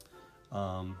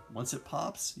 Once it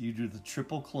pops, you do the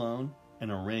triple clone and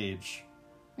a rage.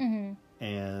 Mm-hmm.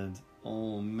 And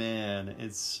oh man,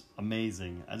 it's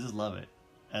amazing. I just love it.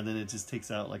 And then it just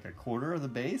takes out like a quarter of the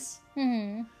base.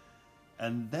 Mm-hmm.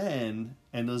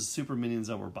 And those super minions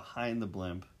that were behind the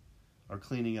blimp are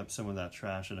cleaning up some of that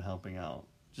trash and helping out.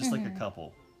 Just like a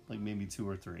couple, like maybe 2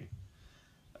 or 3.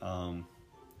 And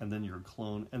then your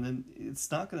clone, and then it's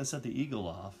not going to set the eagle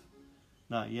off.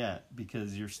 Not yet,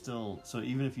 because you're still, so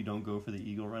even if you don't go for the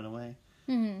eagle right away,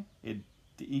 the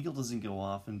eagle doesn't go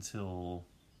off until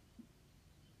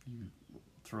you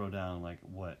throw down like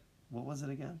what was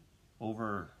it again?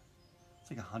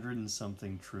 It's like 100 and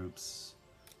something troops.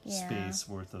 Space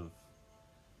worth of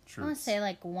troops. I want to say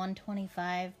like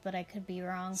 125, but I could be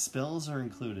wrong. Spells are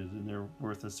included and they're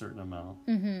worth a certain amount.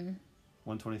 Mm-hmm.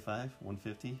 125,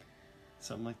 150,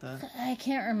 something like that. I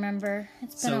can't remember.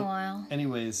 It's been a while.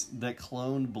 Anyways, that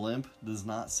clone blimp does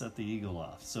not set the eagle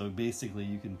off. So basically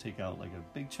you can take out like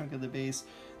a big chunk of the base.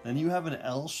 Then you have an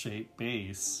L-shaped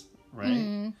base, right?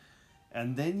 Mm-hmm.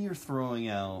 And then you're throwing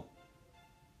out,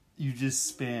 you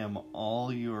just spam all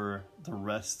the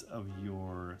rest of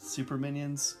your super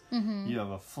minions. Mm-hmm. You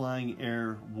have a flying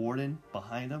air warden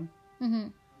behind them. Mm-hmm.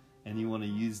 and you want to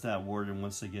use that warden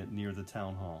once they get near the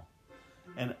town hall.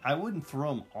 And I wouldn't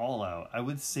throw them all out. I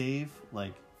would save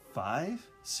like 5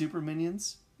 super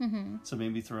minions. Mm-hmm. So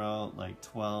maybe throw out like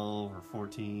 12 or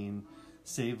 14.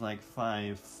 Save like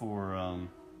 5 for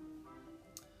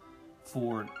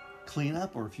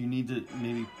cleanup, or if you need to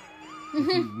maybe if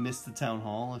you missed the town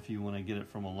hall, if you want to get it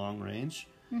from a long range.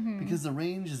 Mm-hmm. Because the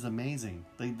range is amazing.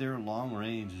 Their long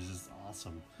range is just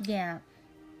awesome. Yeah.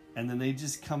 And then they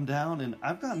just come down, and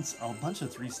I've gotten a bunch of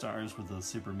 3 stars with those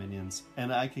super minions,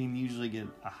 and I can usually get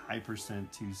a high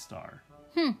percent 2-star.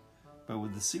 But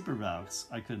with the super Valks,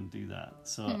 I couldn't do that.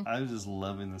 So I was just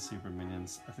loving the super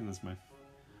minions. I think that's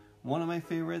one of my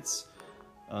favorites.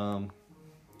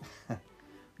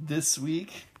 This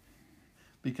week,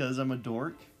 because I'm a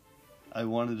dork, I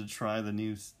wanted to try the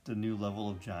new level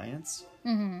of giants.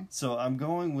 Mm-hmm. So I'm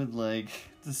going with like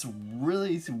this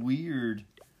really weird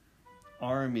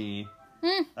army.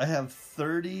 I have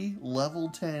 30 level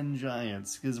 10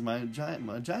 giants because my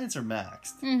giants are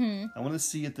maxed. Mm-hmm. I want to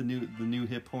see if the new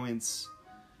hit points.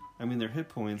 I mean, their hit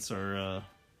points are.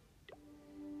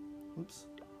 Whoops.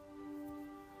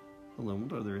 Hold on,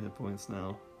 what are their hit points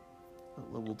now?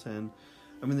 At level 10.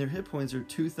 I mean, their hit points are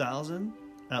 2,000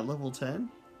 at level 10.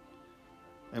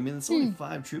 I mean, it's only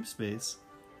 5 troop space,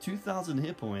 2,000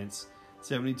 hit points,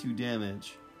 72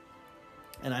 damage,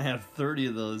 and I have 30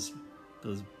 of those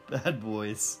bad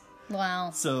boys.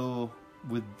 Wow. So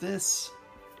with this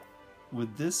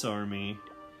army,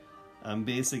 I'm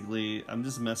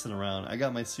just messing around. I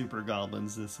got my super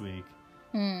goblins this week.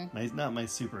 Not my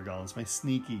super goblins, my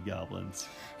sneaky goblins.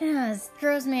 Yeah, it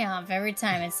throws me off every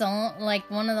time. It's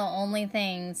like one of the only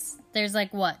things. There's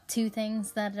like, what, 2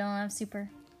 things that don't have super?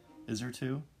 Is there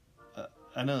 2?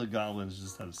 I know the goblins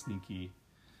just have sneaky.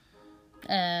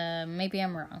 Maybe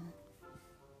I'm wrong.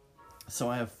 So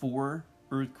I have 4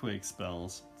 earthquake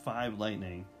spells, 5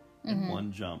 lightning, and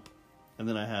 1 jump. And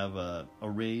then I have a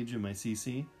rage in my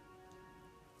CC.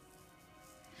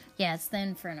 Yeah, it's the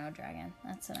Inferno Dragon.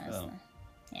 That's what I was saying.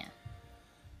 Yeah.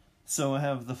 So I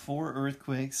have the 4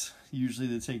 earthquakes, usually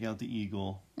to take out the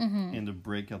eagle, and to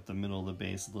break up the middle of the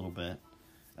base a little bit.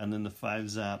 And then the 5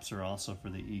 zaps are also for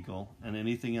the eagle, and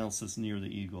anything else that's near the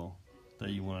eagle that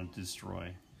you want to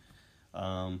destroy.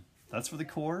 That's for the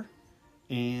core.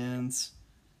 And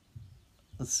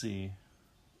let's see.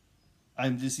 I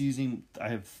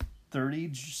have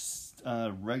 30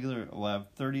 I have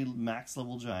 30 max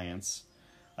level giants.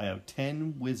 I have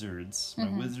 10 wizards. My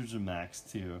wizards are max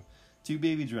too. 2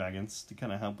 baby dragons to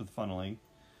kind of help with funneling.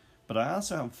 But I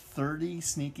also have 30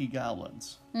 sneaky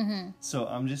goblins. So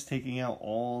I'm just taking out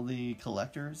all the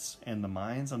collectors and the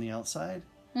mines on the outside.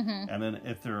 And then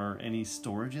if there are any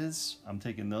storages, I'm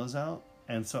taking those out.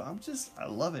 And so I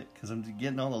love it because I'm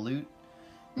getting all the loot.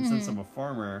 And since I'm a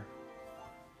farmer,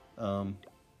 I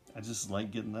just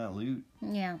like getting that loot.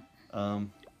 Yeah.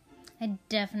 I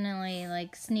definitely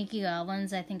like sneaky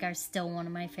goblins. I think are still one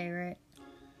of my favorite.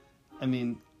 I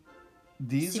mean,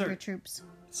 these super are troops.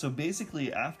 So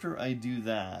basically, after I do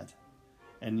that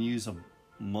and use a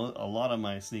lot of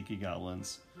my sneaky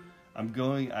goblins,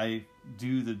 I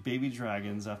do the baby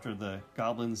dragons after the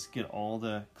goblins get all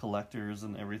the collectors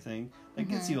and everything. That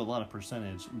gets you a lot of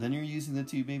percentage. Then you're using the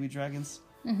 2 baby dragons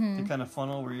to kind of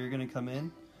funnel where you're going to come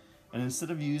in. And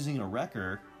instead of using a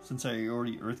wrecker, since I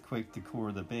already earthquaked the core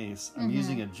of the base, I'm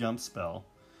using a jump spell.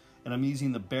 And I'm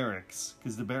using the barracks,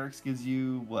 because the barracks gives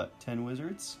you, 10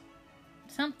 wizards?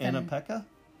 Something. And a P.E.K.K.A?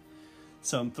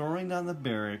 So I'm throwing down the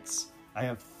barracks. I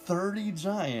have 30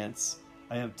 giants.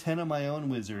 I have 10 of my own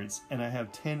wizards. And I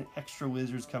have 10 extra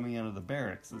wizards coming out of the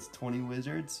barracks. It's 20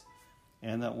 wizards.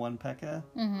 And that 1 P.E.K.K.A.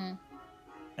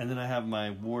 And then I have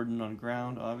my warden on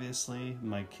ground, obviously.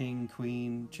 My king,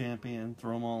 queen, champion.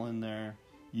 Throw them all in there.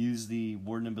 Use the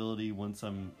warden ability once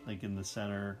I'm like in the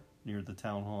center near the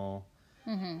town hall.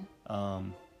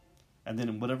 And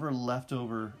then whatever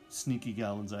leftover sneaky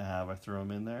goblins I have, I throw them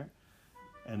in there.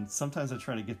 And sometimes I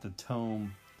try to get the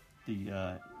tome,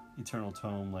 the eternal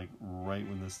tome, like right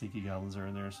when the sneaky goblins are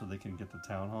in there, so they can get the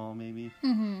town hall maybe.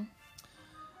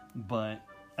 But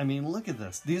I mean, look at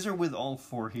this. These are with all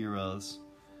 4 heroes.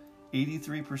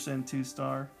 83%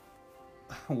 2-star,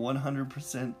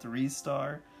 100%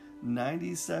 3-star,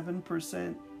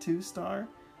 97% 2-star,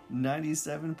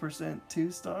 97%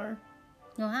 2-star.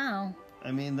 Wow.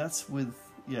 I mean, that's with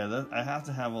I have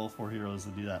to have all 4 heroes to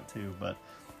do that too, but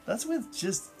that's with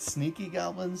just sneaky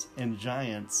goblins and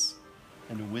giants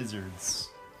and wizards.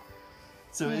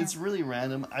 So it's really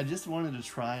random. I just wanted to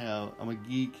try out. I'm a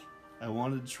geek. I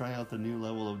wanted to try out the new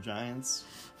level of giants,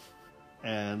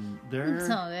 and It's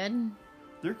all good.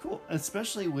 They're cool,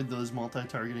 especially with those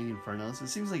multi-targeting Infernos. It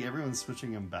seems like everyone's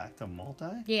switching them back to multi.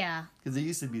 Yeah. Because they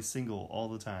used to be single all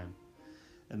the time.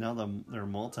 And now they're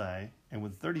multi. And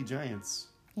with 30 giants,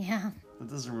 Yeah. that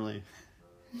doesn't really...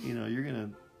 you're going to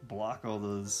block all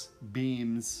those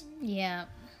beams. Yeah.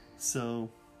 So,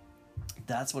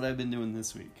 that's what I've been doing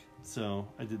this week. So,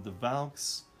 I did the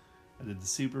Valks, I did the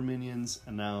Super Minions,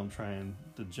 and now I'm trying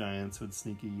the Giants with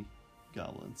Sneaky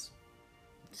Goblins.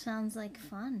 Sounds like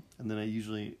fun. And then I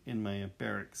usually, in my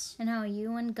barracks, And how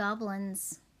you and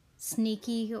goblins,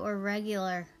 sneaky or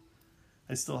regular?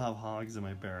 I still have hogs in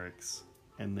my barracks,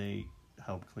 and they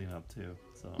help clean up too.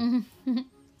 So,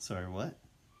 sorry, what?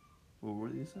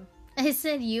 What did you say? I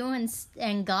said you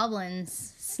and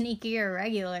goblins, sneaky or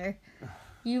regular.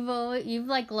 You've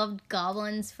like loved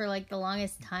goblins for like the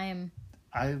longest time.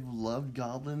 I've loved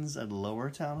goblins at lower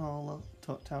town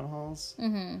halls,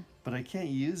 but I can't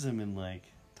use them in like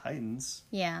Titans.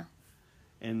 Yeah.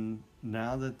 And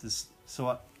now that this,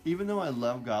 even though I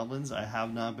love goblins, I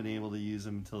have not been able to use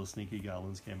them until Sneaky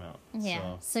Goblins came out.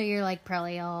 Yeah. So you're like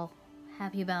probably all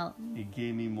happy about. It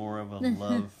gave me more of a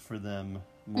love for them,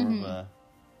 more of a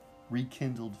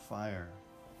rekindled fire.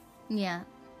 Yeah.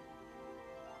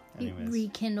 You Anyways,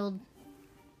 rekindled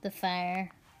the fire.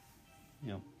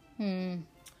 yep.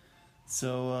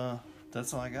 So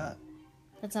that's all I got.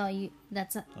 That's all you.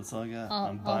 That's all I got. All-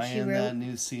 I'm all she buying wrote? that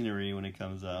new scenery when it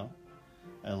comes out.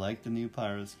 I like the new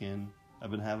pyro skin. I've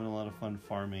been having a lot of fun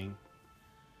farming.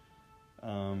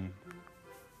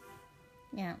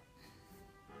 Yeah.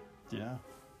 Yeah.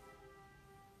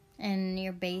 And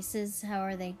your bases, how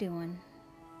are they doing?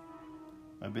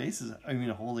 My base is,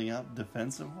 holding up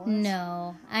defensive-wise?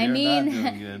 No, I They're mean,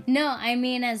 not doing good. no, I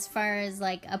mean as far as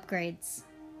like upgrades.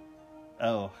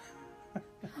 Oh.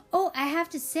 Oh, I have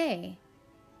to say,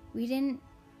 we didn't.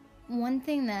 One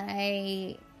thing that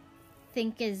I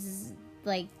think is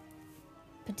like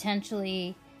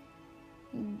potentially,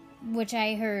 which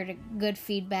I heard good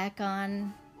feedback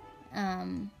on,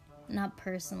 not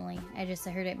personally, I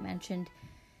heard it mentioned,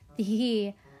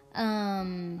 the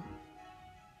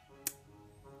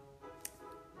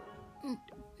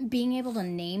being able to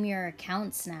name your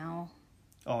accounts now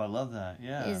Oh, I love that.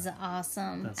 Yeah. is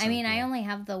awesome. That's I so mean, I cool. only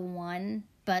have the one,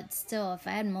 but still, if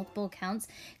I had multiple accounts,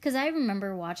 because I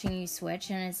remember watching you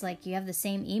switch, and it's like you have the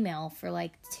same email for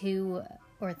like 2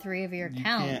 or 3 of your You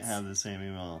accounts. can't have the same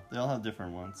email. They all have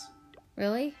different ones.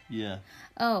 Really? Yeah.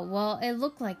 Oh, well, it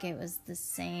looked like it was the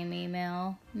same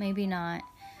email. Maybe not.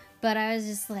 But I was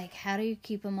just like, how do you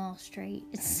keep them all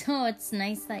straight? So it's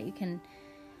nice that you can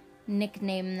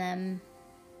nickname them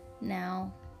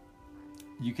now.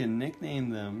 You can nickname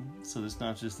them, so it's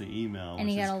not just the email. And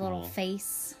which you is got a little cool.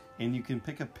 face. And you can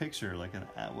pick a picture, like an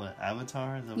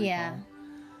avatar. Is that what Yeah. you call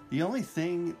it? The only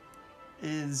thing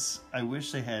is, I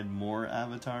wish they had more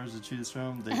avatars to choose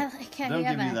from. They Like how don't you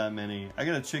have give me a that many. I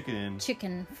got a chicken,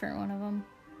 chicken for one of them.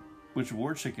 which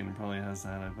War Chicken probably has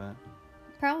that, I bet.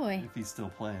 Probably. If he still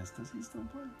plays. Does he still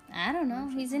play? I don't know.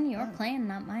 He's in your clan,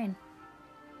 not mine.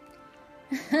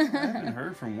 I haven't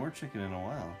heard from War Chicken in a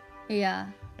while. Yeah.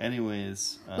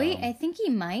 Anyways. Wait, I think he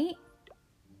might.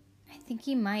 I think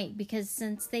he might, because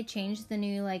since they changed the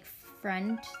new, like,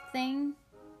 friend thing,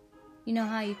 you know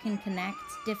how you can connect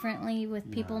differently with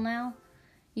people now?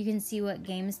 You can see what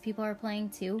games people are playing,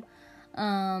 too.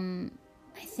 I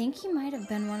think he might have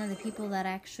been one of the people that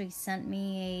actually sent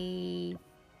me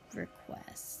a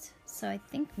request. So I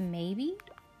think maybe.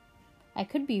 I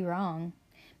could be wrong.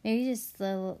 Maybe just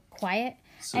the quiet.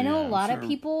 So, I know yeah, a I'm lot of sure-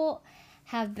 people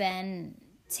have been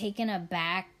taken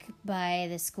aback by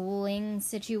the schooling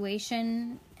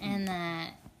situation, and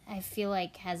that I feel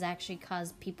like has actually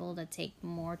caused people to take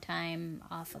more time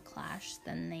off of Clash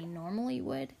than they normally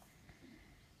would.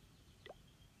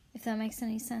 If that makes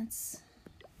any sense.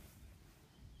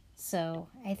 So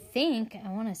I think, I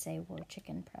want to say War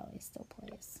Chicken probably still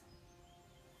plays.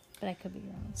 But I could be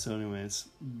wrong. So anyways.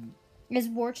 Is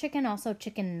War Chicken also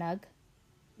Chicken Nug?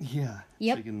 Yeah.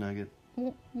 Yep. Chicken Nugget.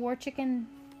 War Chicken,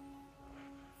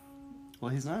 Well,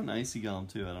 he's not an Icy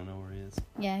Golem, too. I don't know where he is.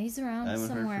 yeah, he's around I haven't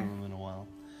somewhere. heard from him in a while.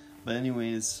 But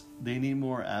anyways, they need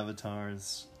more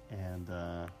avatars, and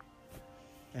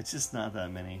it's just not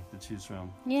that many to choose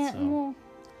from. Yeah, So, well,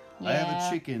 yeah. I have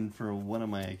a chicken for one of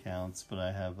my accounts, but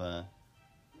I have the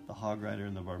Hog Rider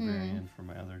and the Barbarian for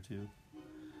my other 2.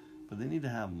 But they need to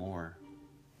have more.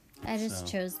 I just so.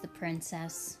 chose the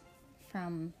princess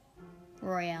from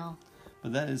Royale.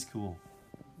 But that is cool.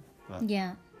 But,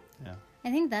 Yeah. yeah. I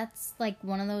think that's like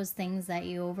one of those things that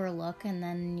you overlook and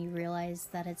then you realize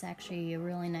that it's actually a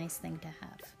really nice thing to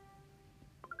have.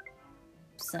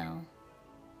 So,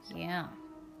 yeah.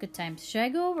 Good times. Should I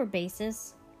go over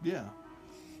bases? Yeah.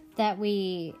 that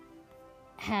we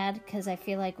had, because I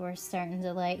feel like we're starting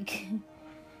to like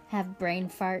have brain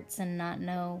farts and not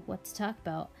know what to talk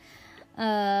about.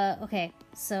 Okay,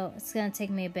 so it's gonna take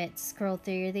me a bit to scroll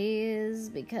through these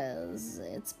because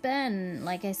it's been,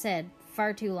 like I said,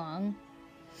 far too long.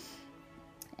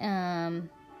 I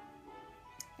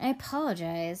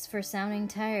apologize for sounding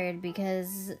tired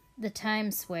because the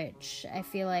time switch, I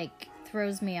feel like,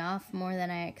 throws me off more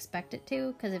than I expect it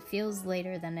to, because it feels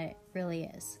later than it really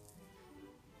is.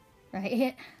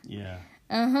 Right? Yeah.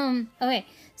 Okay,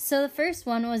 so the first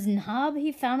one was Knob.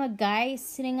 He found a guy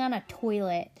sitting on a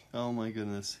toilet. Oh my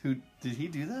goodness. Who did he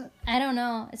do that? I don't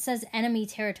know. It says enemy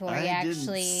territory, I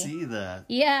actually. didn't see that.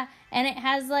 Yeah, and it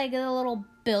has like the little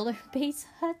builder base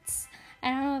huts. I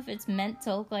don't know if it's meant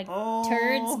to look like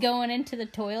turds going into the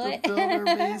toilet. The builder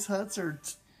base huts are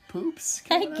poops.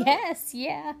 I guess,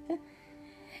 yeah.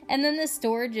 And then the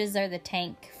storages are the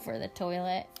tank for the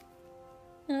toilet.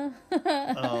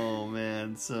 Oh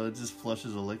man, so it just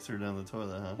flushes elixir down the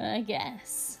toilet, huh? I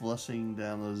guess. Flushing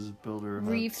down those builder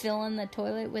huts. Refilling the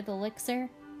toilet with elixir.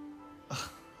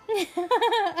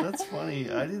 That's funny.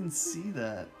 I didn't see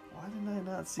that. Why didn't I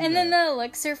not see And that? then the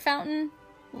elixir fountain,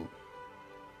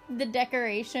 the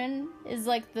decoration is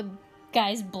like the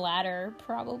guy's bladder,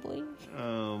 probably.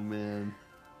 Oh man.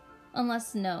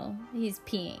 Unless, no, he's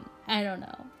peeing. I don't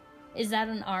know. Is that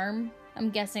an arm?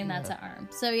 I'm guessing that's an arm.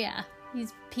 So yeah,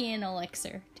 he's peeing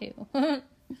elixir too.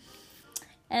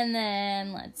 And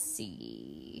then, let's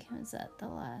see. Was that the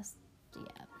last?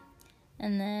 Yeah.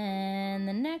 And then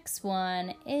the next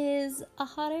one is a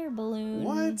hot air balloon.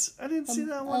 What? I didn't see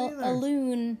that one either. A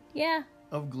loon. Yeah.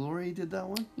 Of Glory did that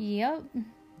one? Yep.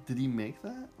 Did he make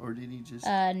that? Or did he just...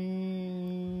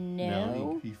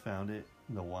 No. He found it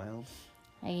in the wild?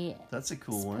 I That's a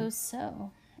cool one. suppose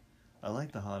so. I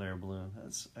like the hot air balloon.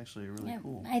 That's actually really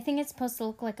cool. I think it's supposed to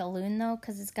look like a loon, though,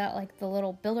 because it's got, like, the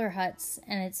little builder huts,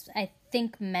 and it's, I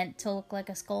think, meant to look like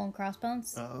a skull and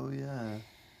crossbones. Oh, yeah.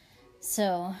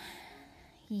 So,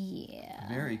 yeah.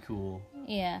 Very cool.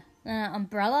 Yeah.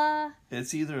 Umbrella.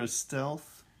 It's either a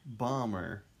stealth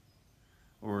bomber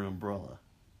or an umbrella.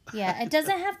 Yeah, it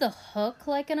doesn't have the hook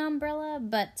like an umbrella,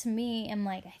 but to me, I'm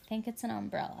like, I think it's an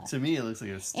umbrella. To me, it looks like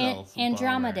a stealth Andromedus.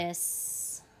 bomber.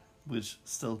 Which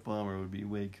stealth bomber would be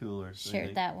way cooler. Sure,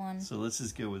 that one. So let's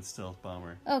just go with stealth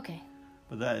bomber. Okay.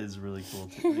 But that is really cool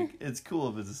too. Like, it's cool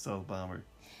if it's a stealth bomber.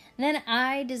 Then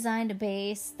I designed a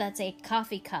base that's a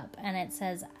coffee cup, and it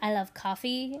says, I love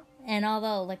coffee, and all the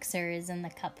elixir is in the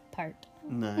cup part.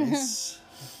 Nice.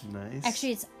 Nice.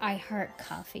 Actually, it's I heart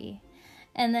coffee.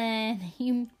 And then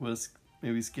you... Let's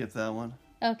maybe skip that one.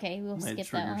 Okay, we'll Might skip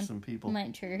trigger that one. some people.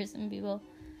 Might trigger some people.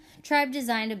 Tribe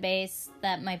designed a base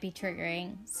that might be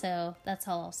triggering, so that's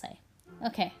all I'll say.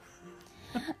 Okay.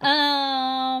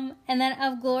 And then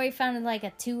Of Glory found like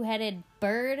a two-headed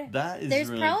bird. That is There's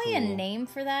really probably cool. a name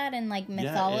for that in like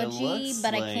mythology, looks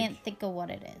but I like- can't think of what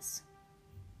it is.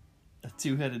 A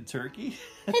two-headed turkey?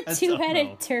 A I don't know.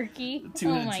 two-headed turkey. A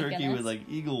two-headed oh my turkey goodness. with like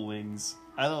eagle wings.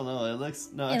 I don't know. It looks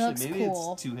It looks maybe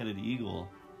cool. it's two-headed eagle.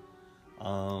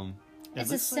 It It's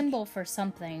a looks symbol for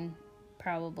something,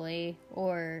 probably,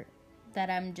 or that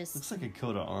I'm just Looks like a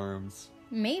coat of arms.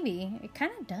 maybe. It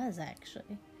kind of does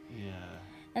actually. Yeah.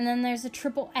 And then there's a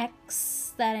triple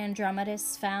X that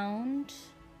Andromedus found.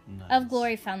 Nice. Of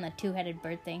Glory found the two-headed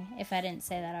bird thing, if I didn't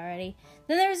say that already.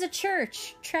 Then there's a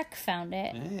church. Trek found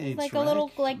it. Hey, Like Trek. a little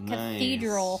like Nice.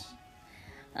 cathedral.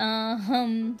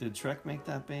 Did Trek make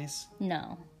that base?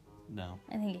 No. No.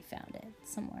 I think he found it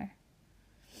somewhere.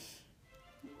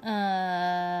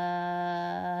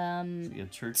 It's like a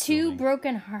church Two building.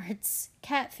 broken hearts.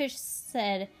 Catfish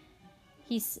said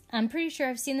I'm pretty sure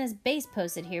I've seen this base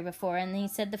posted here before, and he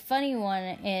said the funny one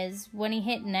is when he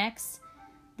hit next,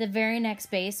 the very next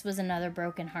base was another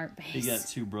broken heart base. He got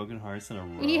two broken hearts in a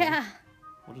row. Yeah.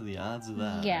 What are the odds of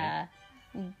that? Yeah.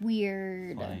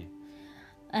 Weird. Funny.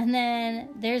 And then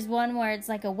there's one where it's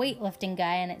like a weightlifting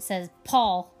guy and it says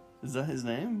Paul. Is that his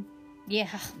name? Yeah.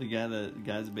 The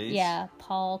guy's base? Yeah,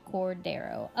 Paul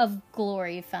Cordero. Of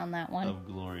Glory found that one. Of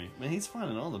Glory. Man, he's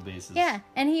finding all the bases. Yeah,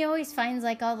 and he always finds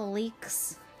like all the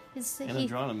leaks. His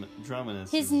Andromedus.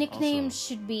 his nickname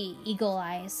should be Eagle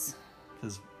Eyes.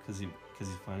 Because he's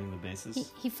finding the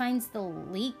bases? He finds the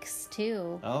leaks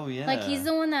too. Oh, yeah. Like he's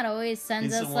the one that always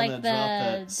sends He's the us one like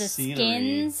that dropped the that scenery.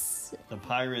 skins. The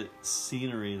pirate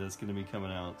scenery that's going to be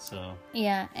coming out, so...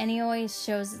 Yeah, and he always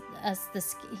shows us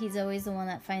he's always the one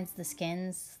that finds the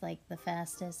skins like the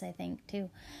fastest, I think, too.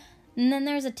 And then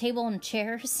there's a table and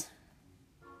chairs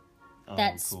Oh,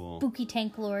 that cool. Spooky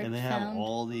Tank Lord And they found. have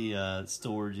all the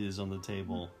storages on the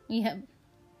table. Yep.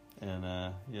 And,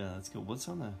 yeah, that's good. What's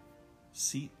on the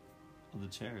seat? of the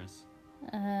chairs?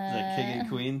 Is that king and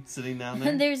queen sitting down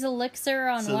there? There's Elixir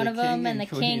on So one the of them, king and the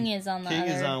queen- king is on the king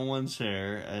other. is on one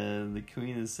chair, and the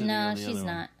queen is sitting on No, the she's other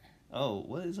not. one. Oh,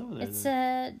 what is over there? It's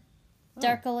then? a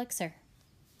dark elixir.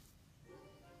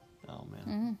 Oh man.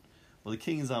 Mm-hmm. Well, the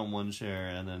king is on one chair,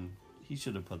 and then he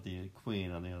should have put the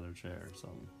queen on the other chair or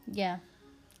something. Yeah.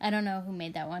 I don't know who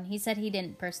made that one. He said he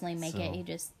didn't personally make it. So- He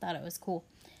just thought it was cool.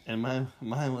 And mine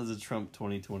was a Trump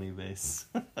 2020 base.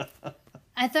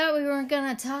 I thought we weren't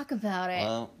going to talk about it.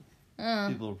 Well,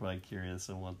 people are probably curious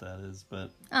on what that is,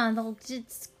 but They'll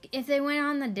just, if they went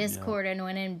on the Discord and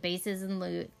went in bases and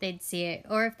loot, they'd see it.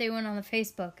 Or if they went on the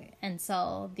Facebook and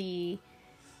saw the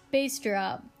base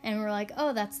drop and were like,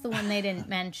 oh, that's the one they didn't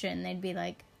mention, they'd be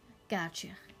like, gotcha.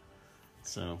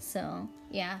 so So,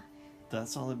 yeah.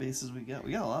 that's all the bases we got.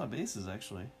 We got a lot of bases,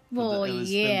 actually. Well, But it's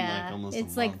been, yeah. almost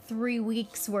It's a like month. 3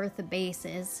 weeks worth of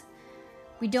bases.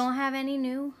 We don't have any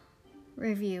new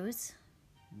reviews.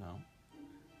 No.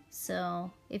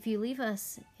 So, if you leave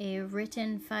us a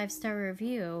written 5-star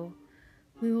review,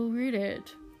 we will read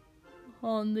it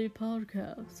on the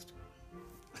podcast.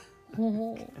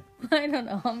 Oh, I don't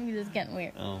know. I'm just getting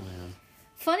weird. Oh, man.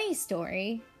 Funny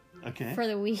story Okay. for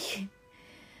the week.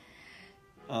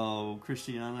 Oh,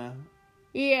 Christiana.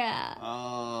 Yeah.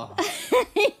 Oh.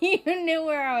 You knew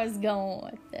where I was going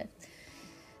with this.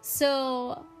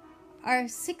 So, our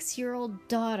 6-year-old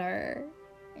daughter,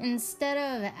 instead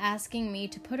of asking me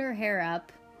to put her hair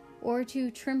up or to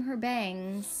trim her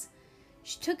bangs,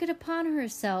 she took it upon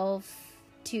herself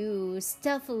to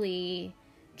stealthily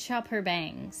chop her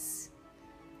bangs.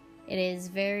 It is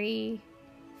very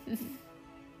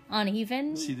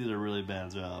uneven. She did a really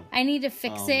bad job. I need to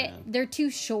fix Oh, it. man. They're too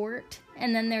short.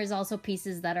 And then there's also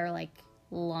pieces that are like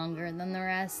longer than the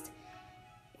rest.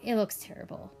 It looks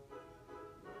terrible.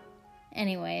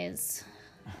 Anyways.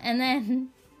 And then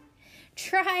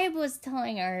Tribe was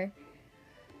telling our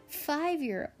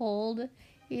 5-year-old,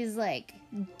 he's like,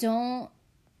 don't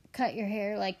cut your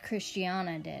hair like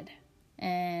Christiana did.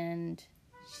 And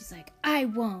she's like, I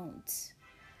won't.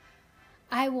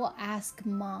 I will ask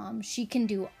Mom. She can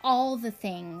do all the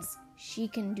things. She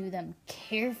can do them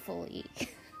carefully.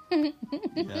 Yeah,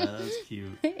 that's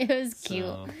cute. It was cute.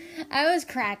 So- I was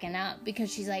cracking up because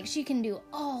she's like, she can do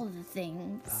all the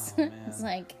things. Oh, man. It's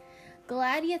like,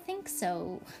 glad you think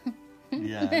so.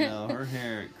 Yeah, no, her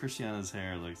hair, Christiana's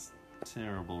hair looks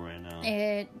terrible right now.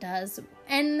 It does.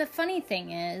 And the funny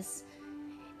thing is,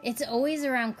 it's always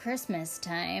around Christmas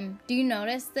time. Do you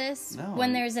notice this? No.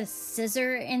 When there's a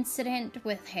scissor incident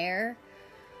with hair?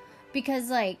 Because,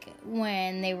 like,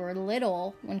 when they were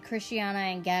little, when Christiana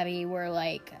and Gabby were,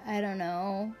 like, I don't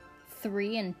know,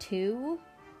 3 and 2,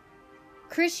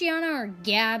 Christiana or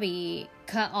Gabby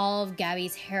cut all of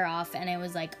Gabby's hair off, and it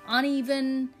was, like,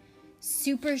 uneven,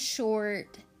 super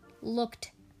short,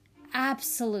 looked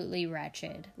absolutely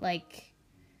wretched. Like,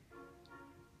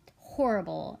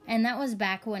 horrible. And that was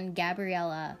back when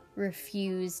Gabriella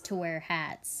refused to wear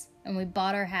hats. And we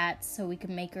bought her hats so we could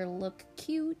make her look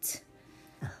cute.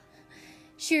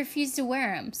 She refused to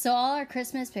wear them. So all our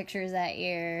Christmas pictures that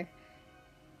year,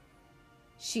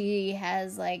 she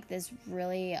has like this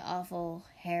really awful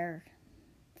hair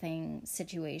thing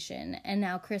situation. And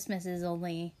now Christmas is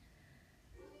only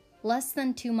less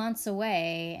than 2 months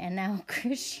away. And now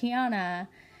Christiana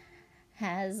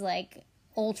has like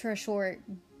ultra short,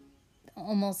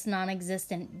 almost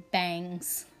non-existent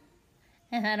bangs.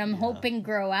 And that I'm hoping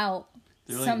grow out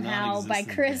They're like somehow by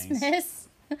non-existent Christmas.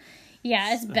 bangs.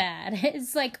 Yeah, it's bad.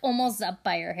 It's like almost up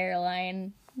by your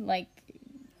hairline, like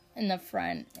in the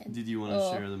front. Did you want to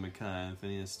Ugh. share the Micaiah and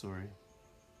Phineas story?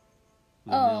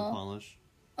 The Oh. nail polish?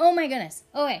 Oh my goodness.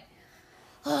 Okay.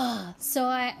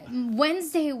 So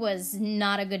Wednesday was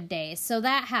not a good day. So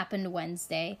that happened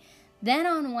Wednesday. Then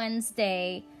on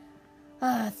Wednesday,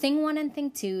 thing 1 and thing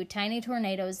 2, tiny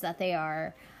tornadoes that they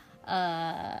are,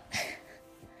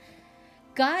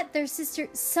 got their sister,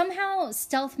 somehow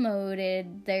stealth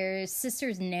moded their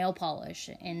sister's nail polish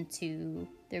into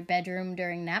their bedroom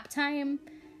during nap time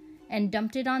and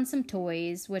dumped it on some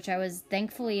toys, which I was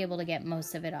thankfully able to get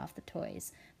most of it off the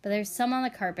toys. But there's some on the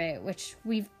carpet, which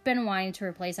we've been wanting to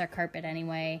replace our carpet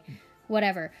anyway.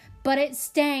 Whatever. But it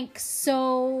stank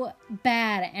so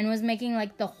bad and was making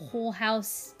like the whole house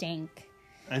stink.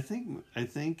 I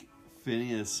think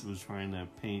Phineas was trying to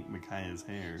paint Micaiah's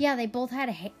hair. Yeah, they both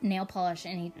had nail polish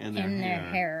in And their their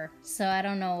hair. So I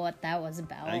don't know what that was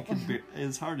about.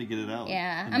 It's hard to get it out.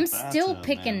 Yeah, in the I'm still bathtub,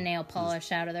 picking man. nail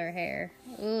polish out of their hair.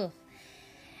 Ugh.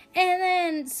 And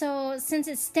then, so since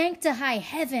it stank to high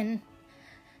heaven,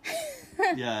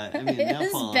 Yeah, I mean, It nail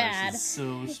was polish bad. is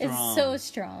so strong. It's so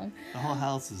strong. The whole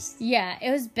house is... Yeah,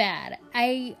 it was bad.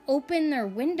 I opened their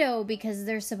window because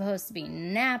they're supposed to be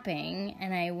napping,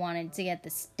 and I wanted to get the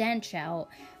stench out.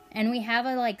 And we have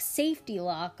a, like, safety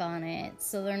lock on it,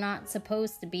 so they're not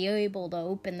supposed to be able to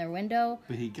open their window.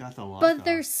 But he got the lock But off.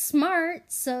 they're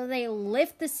smart, so they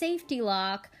lift the safety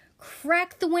lock,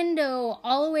 crack the window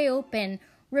all the way open,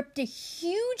 ripped a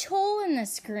huge hole in the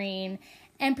screen,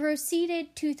 and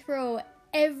proceeded to throw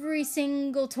every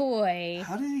single toy.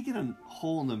 How did he get a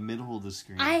hole in the middle of the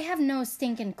screen? I have no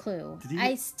stinking clue.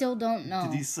 I still don't know.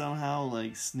 Did he somehow,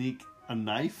 like, sneak a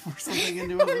knife or something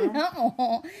into his room?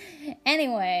 No.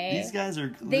 Anyway. These guys are...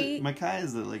 Makai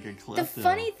is like a klepto. The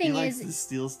funny thing he likes is... to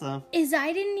steal stuff. Is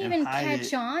I didn't and even hide catch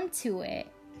it. on to it.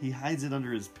 He hides it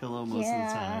under his pillow most of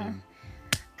the time.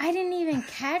 I didn't even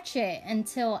catch it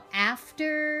until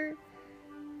after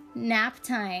nap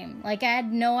time. Like, I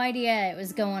had no idea it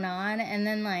was going on. And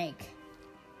then, like,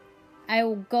 I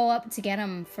will go up to get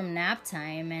him from nap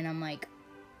time. And I'm like,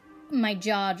 my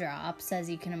jaw drops, as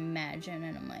you can imagine.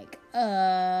 And I'm like,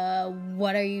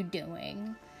 what are you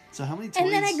doing? So how many toys...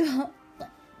 And then I go,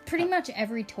 pretty much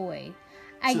every toy.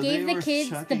 I gave the kids,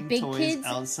 the big toys kids...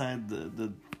 outside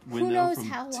the window knows from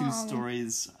how 2 long.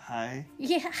 stories high.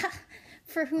 Yeah,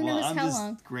 for who knows I'm how just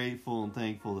long. grateful and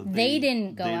thankful that They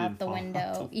didn't go they out didn't the fall window.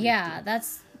 out the Yeah, window.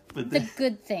 that's But the they-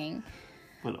 good thing.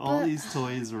 But all these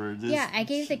toys were just... Yeah, I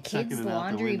gave the chucking kids it out the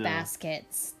laundry window.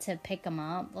 baskets to pick them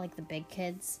up, like the big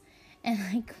kids. And,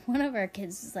 like, one of our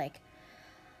kids was like,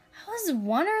 I was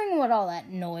wondering what all that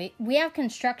noise... We have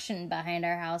construction behind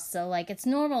our house, so, like, it's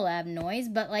normal to have noise.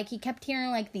 But, like, he kept hearing,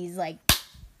 like, these, like,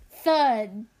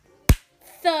 thud,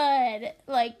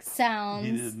 like, sounds.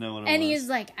 He didn't know what it and was. he was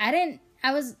like,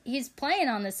 he's playing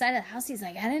on the side of the house. He's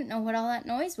like, I didn't know what all that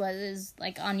noise was. It was,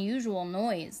 like, unusual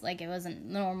noise. Like, it wasn't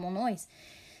normal noise.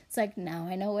 It's like, now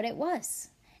I know what it was.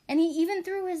 And he even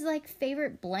threw his, like,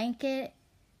 favorite blanket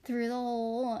through the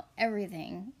hole,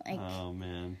 everything. Like, Oh,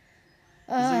 man.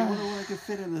 He's like, I wonder what I could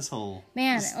fit in this hole.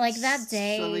 man, Just like, that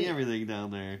day... shoving everything down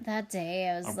there. That day,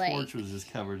 I was Our like... porch was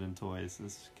just covered in toys.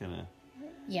 It's kind of...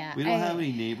 Yeah. We don't have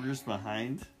any neighbors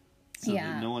behind, so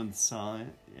Yeah. that no one saw it.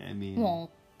 I mean...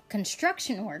 Well,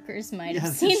 construction workers might yeah,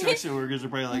 have the seen it. construction workers are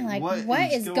probably like, Like,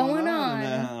 what is going on? in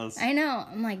that house? I know.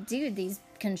 I'm like, dude, these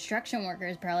construction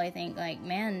workers probably think, like,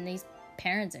 man, these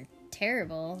parents are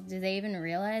terrible. Do they even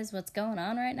realize what's going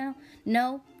on right now?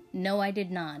 No, I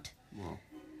did not. Well,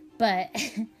 But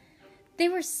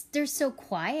they're so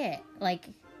quiet. Like,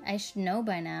 I should know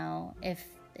by now. If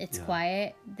it's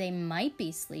quiet, they might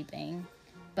be sleeping.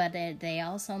 But they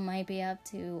also might be up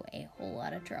to a whole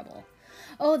lot of trouble.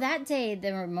 Oh, that day,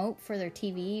 the remote for their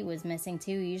TV was missing,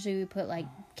 too. Usually we put, like,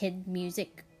 kid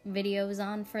music videos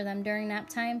on for them during nap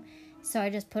time. So I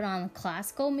just put on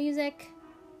classical music.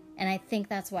 And I think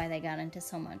that's why they got into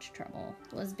so much trouble.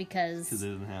 Was because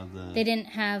they didn't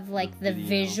have like, the video.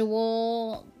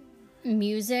 visual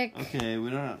music. Okay, we're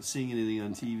not seeing anything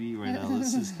on TV right now.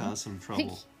 This has caused some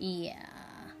trouble. Yeah.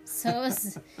 So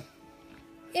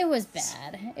it was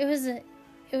bad. It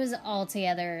was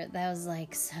altogether, that was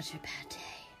like such a bad day.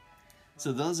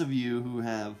 So those of you who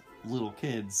have little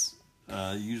kids,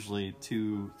 usually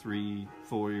 2, 3,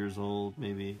 4 years old,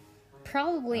 maybe,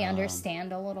 Probably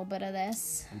understand a little bit of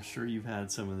this. I'm sure you've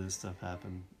had some of this stuff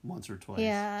happen once or twice.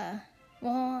 Yeah.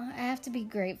 Well, I have to be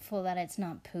grateful that it's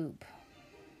not poop.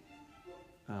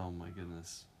 Oh my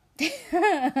goodness.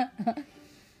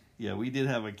 Yeah, we did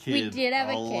have a kid. We did have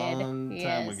a kid, long time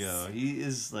yes. ago. He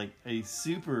is like a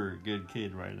super good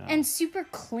kid right now. And super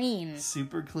clean.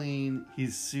 Super clean.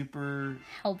 He's super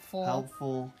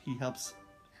Helpful. He helps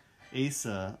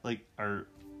Asa, like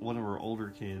one of our older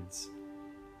kids.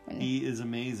 He is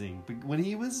amazing. But when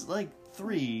he was like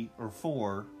 3 or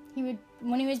 4,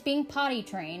 When he was being potty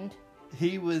trained,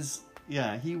 he would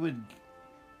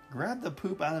grab the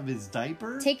poop out of his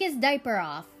diaper, take his diaper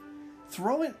off.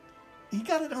 throw it. He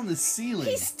got it on the ceiling.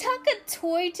 He stuck a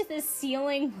toy to the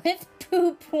ceiling with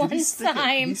poop one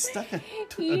time. He stuck a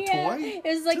toy It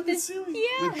was like to this. the ceiling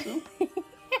Yeah. with poop?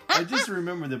 I just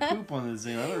remember the poop on the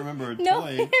ceiling. I don't remember a No,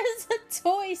 toy. there's a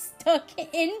toy stuck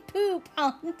in poop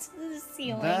onto the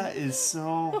ceiling. That is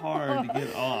so hard to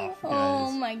get off, guys.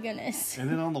 Oh my goodness. And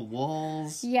then on the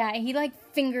walls Yeah, he like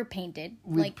finger painted.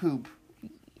 with Like poop.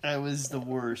 That was the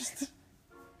worst.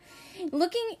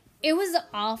 it was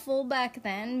awful back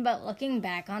then, but looking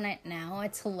back on it now,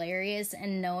 it's hilarious.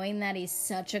 And knowing that he's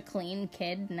such a clean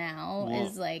kid now Well,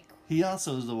 is like, He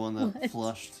also is the one that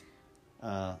flushed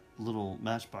little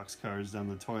Matchbox cars down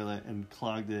the toilet and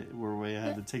clogged it where we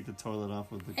had to take the toilet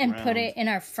off with the and ground. put it in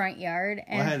our front yard.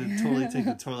 Well, I And had to totally take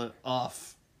the toilet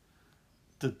off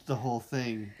the whole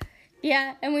thing.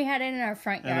 Yeah, and we had it in our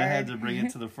front yard. And I had to bring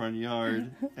it to the front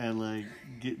yard and like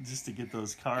get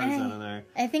those cars out of there.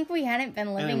 I think we hadn't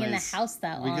been living in the house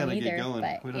that long either. We gotta get going.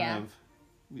 But we don't yeah. have.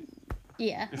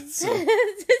 Yeah. So,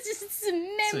 It's just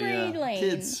memory lane.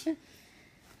 Kids.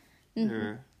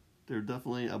 They're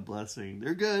definitely a blessing.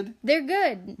 They're good They're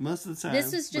good. most of the time.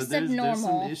 This was just but there's abnormal.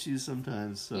 some issues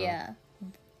sometimes. So. Yeah.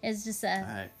 It's just a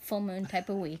Right. full moon type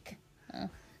of week.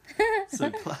 So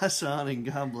clash on and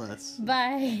God bless.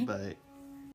 Bye. Bye.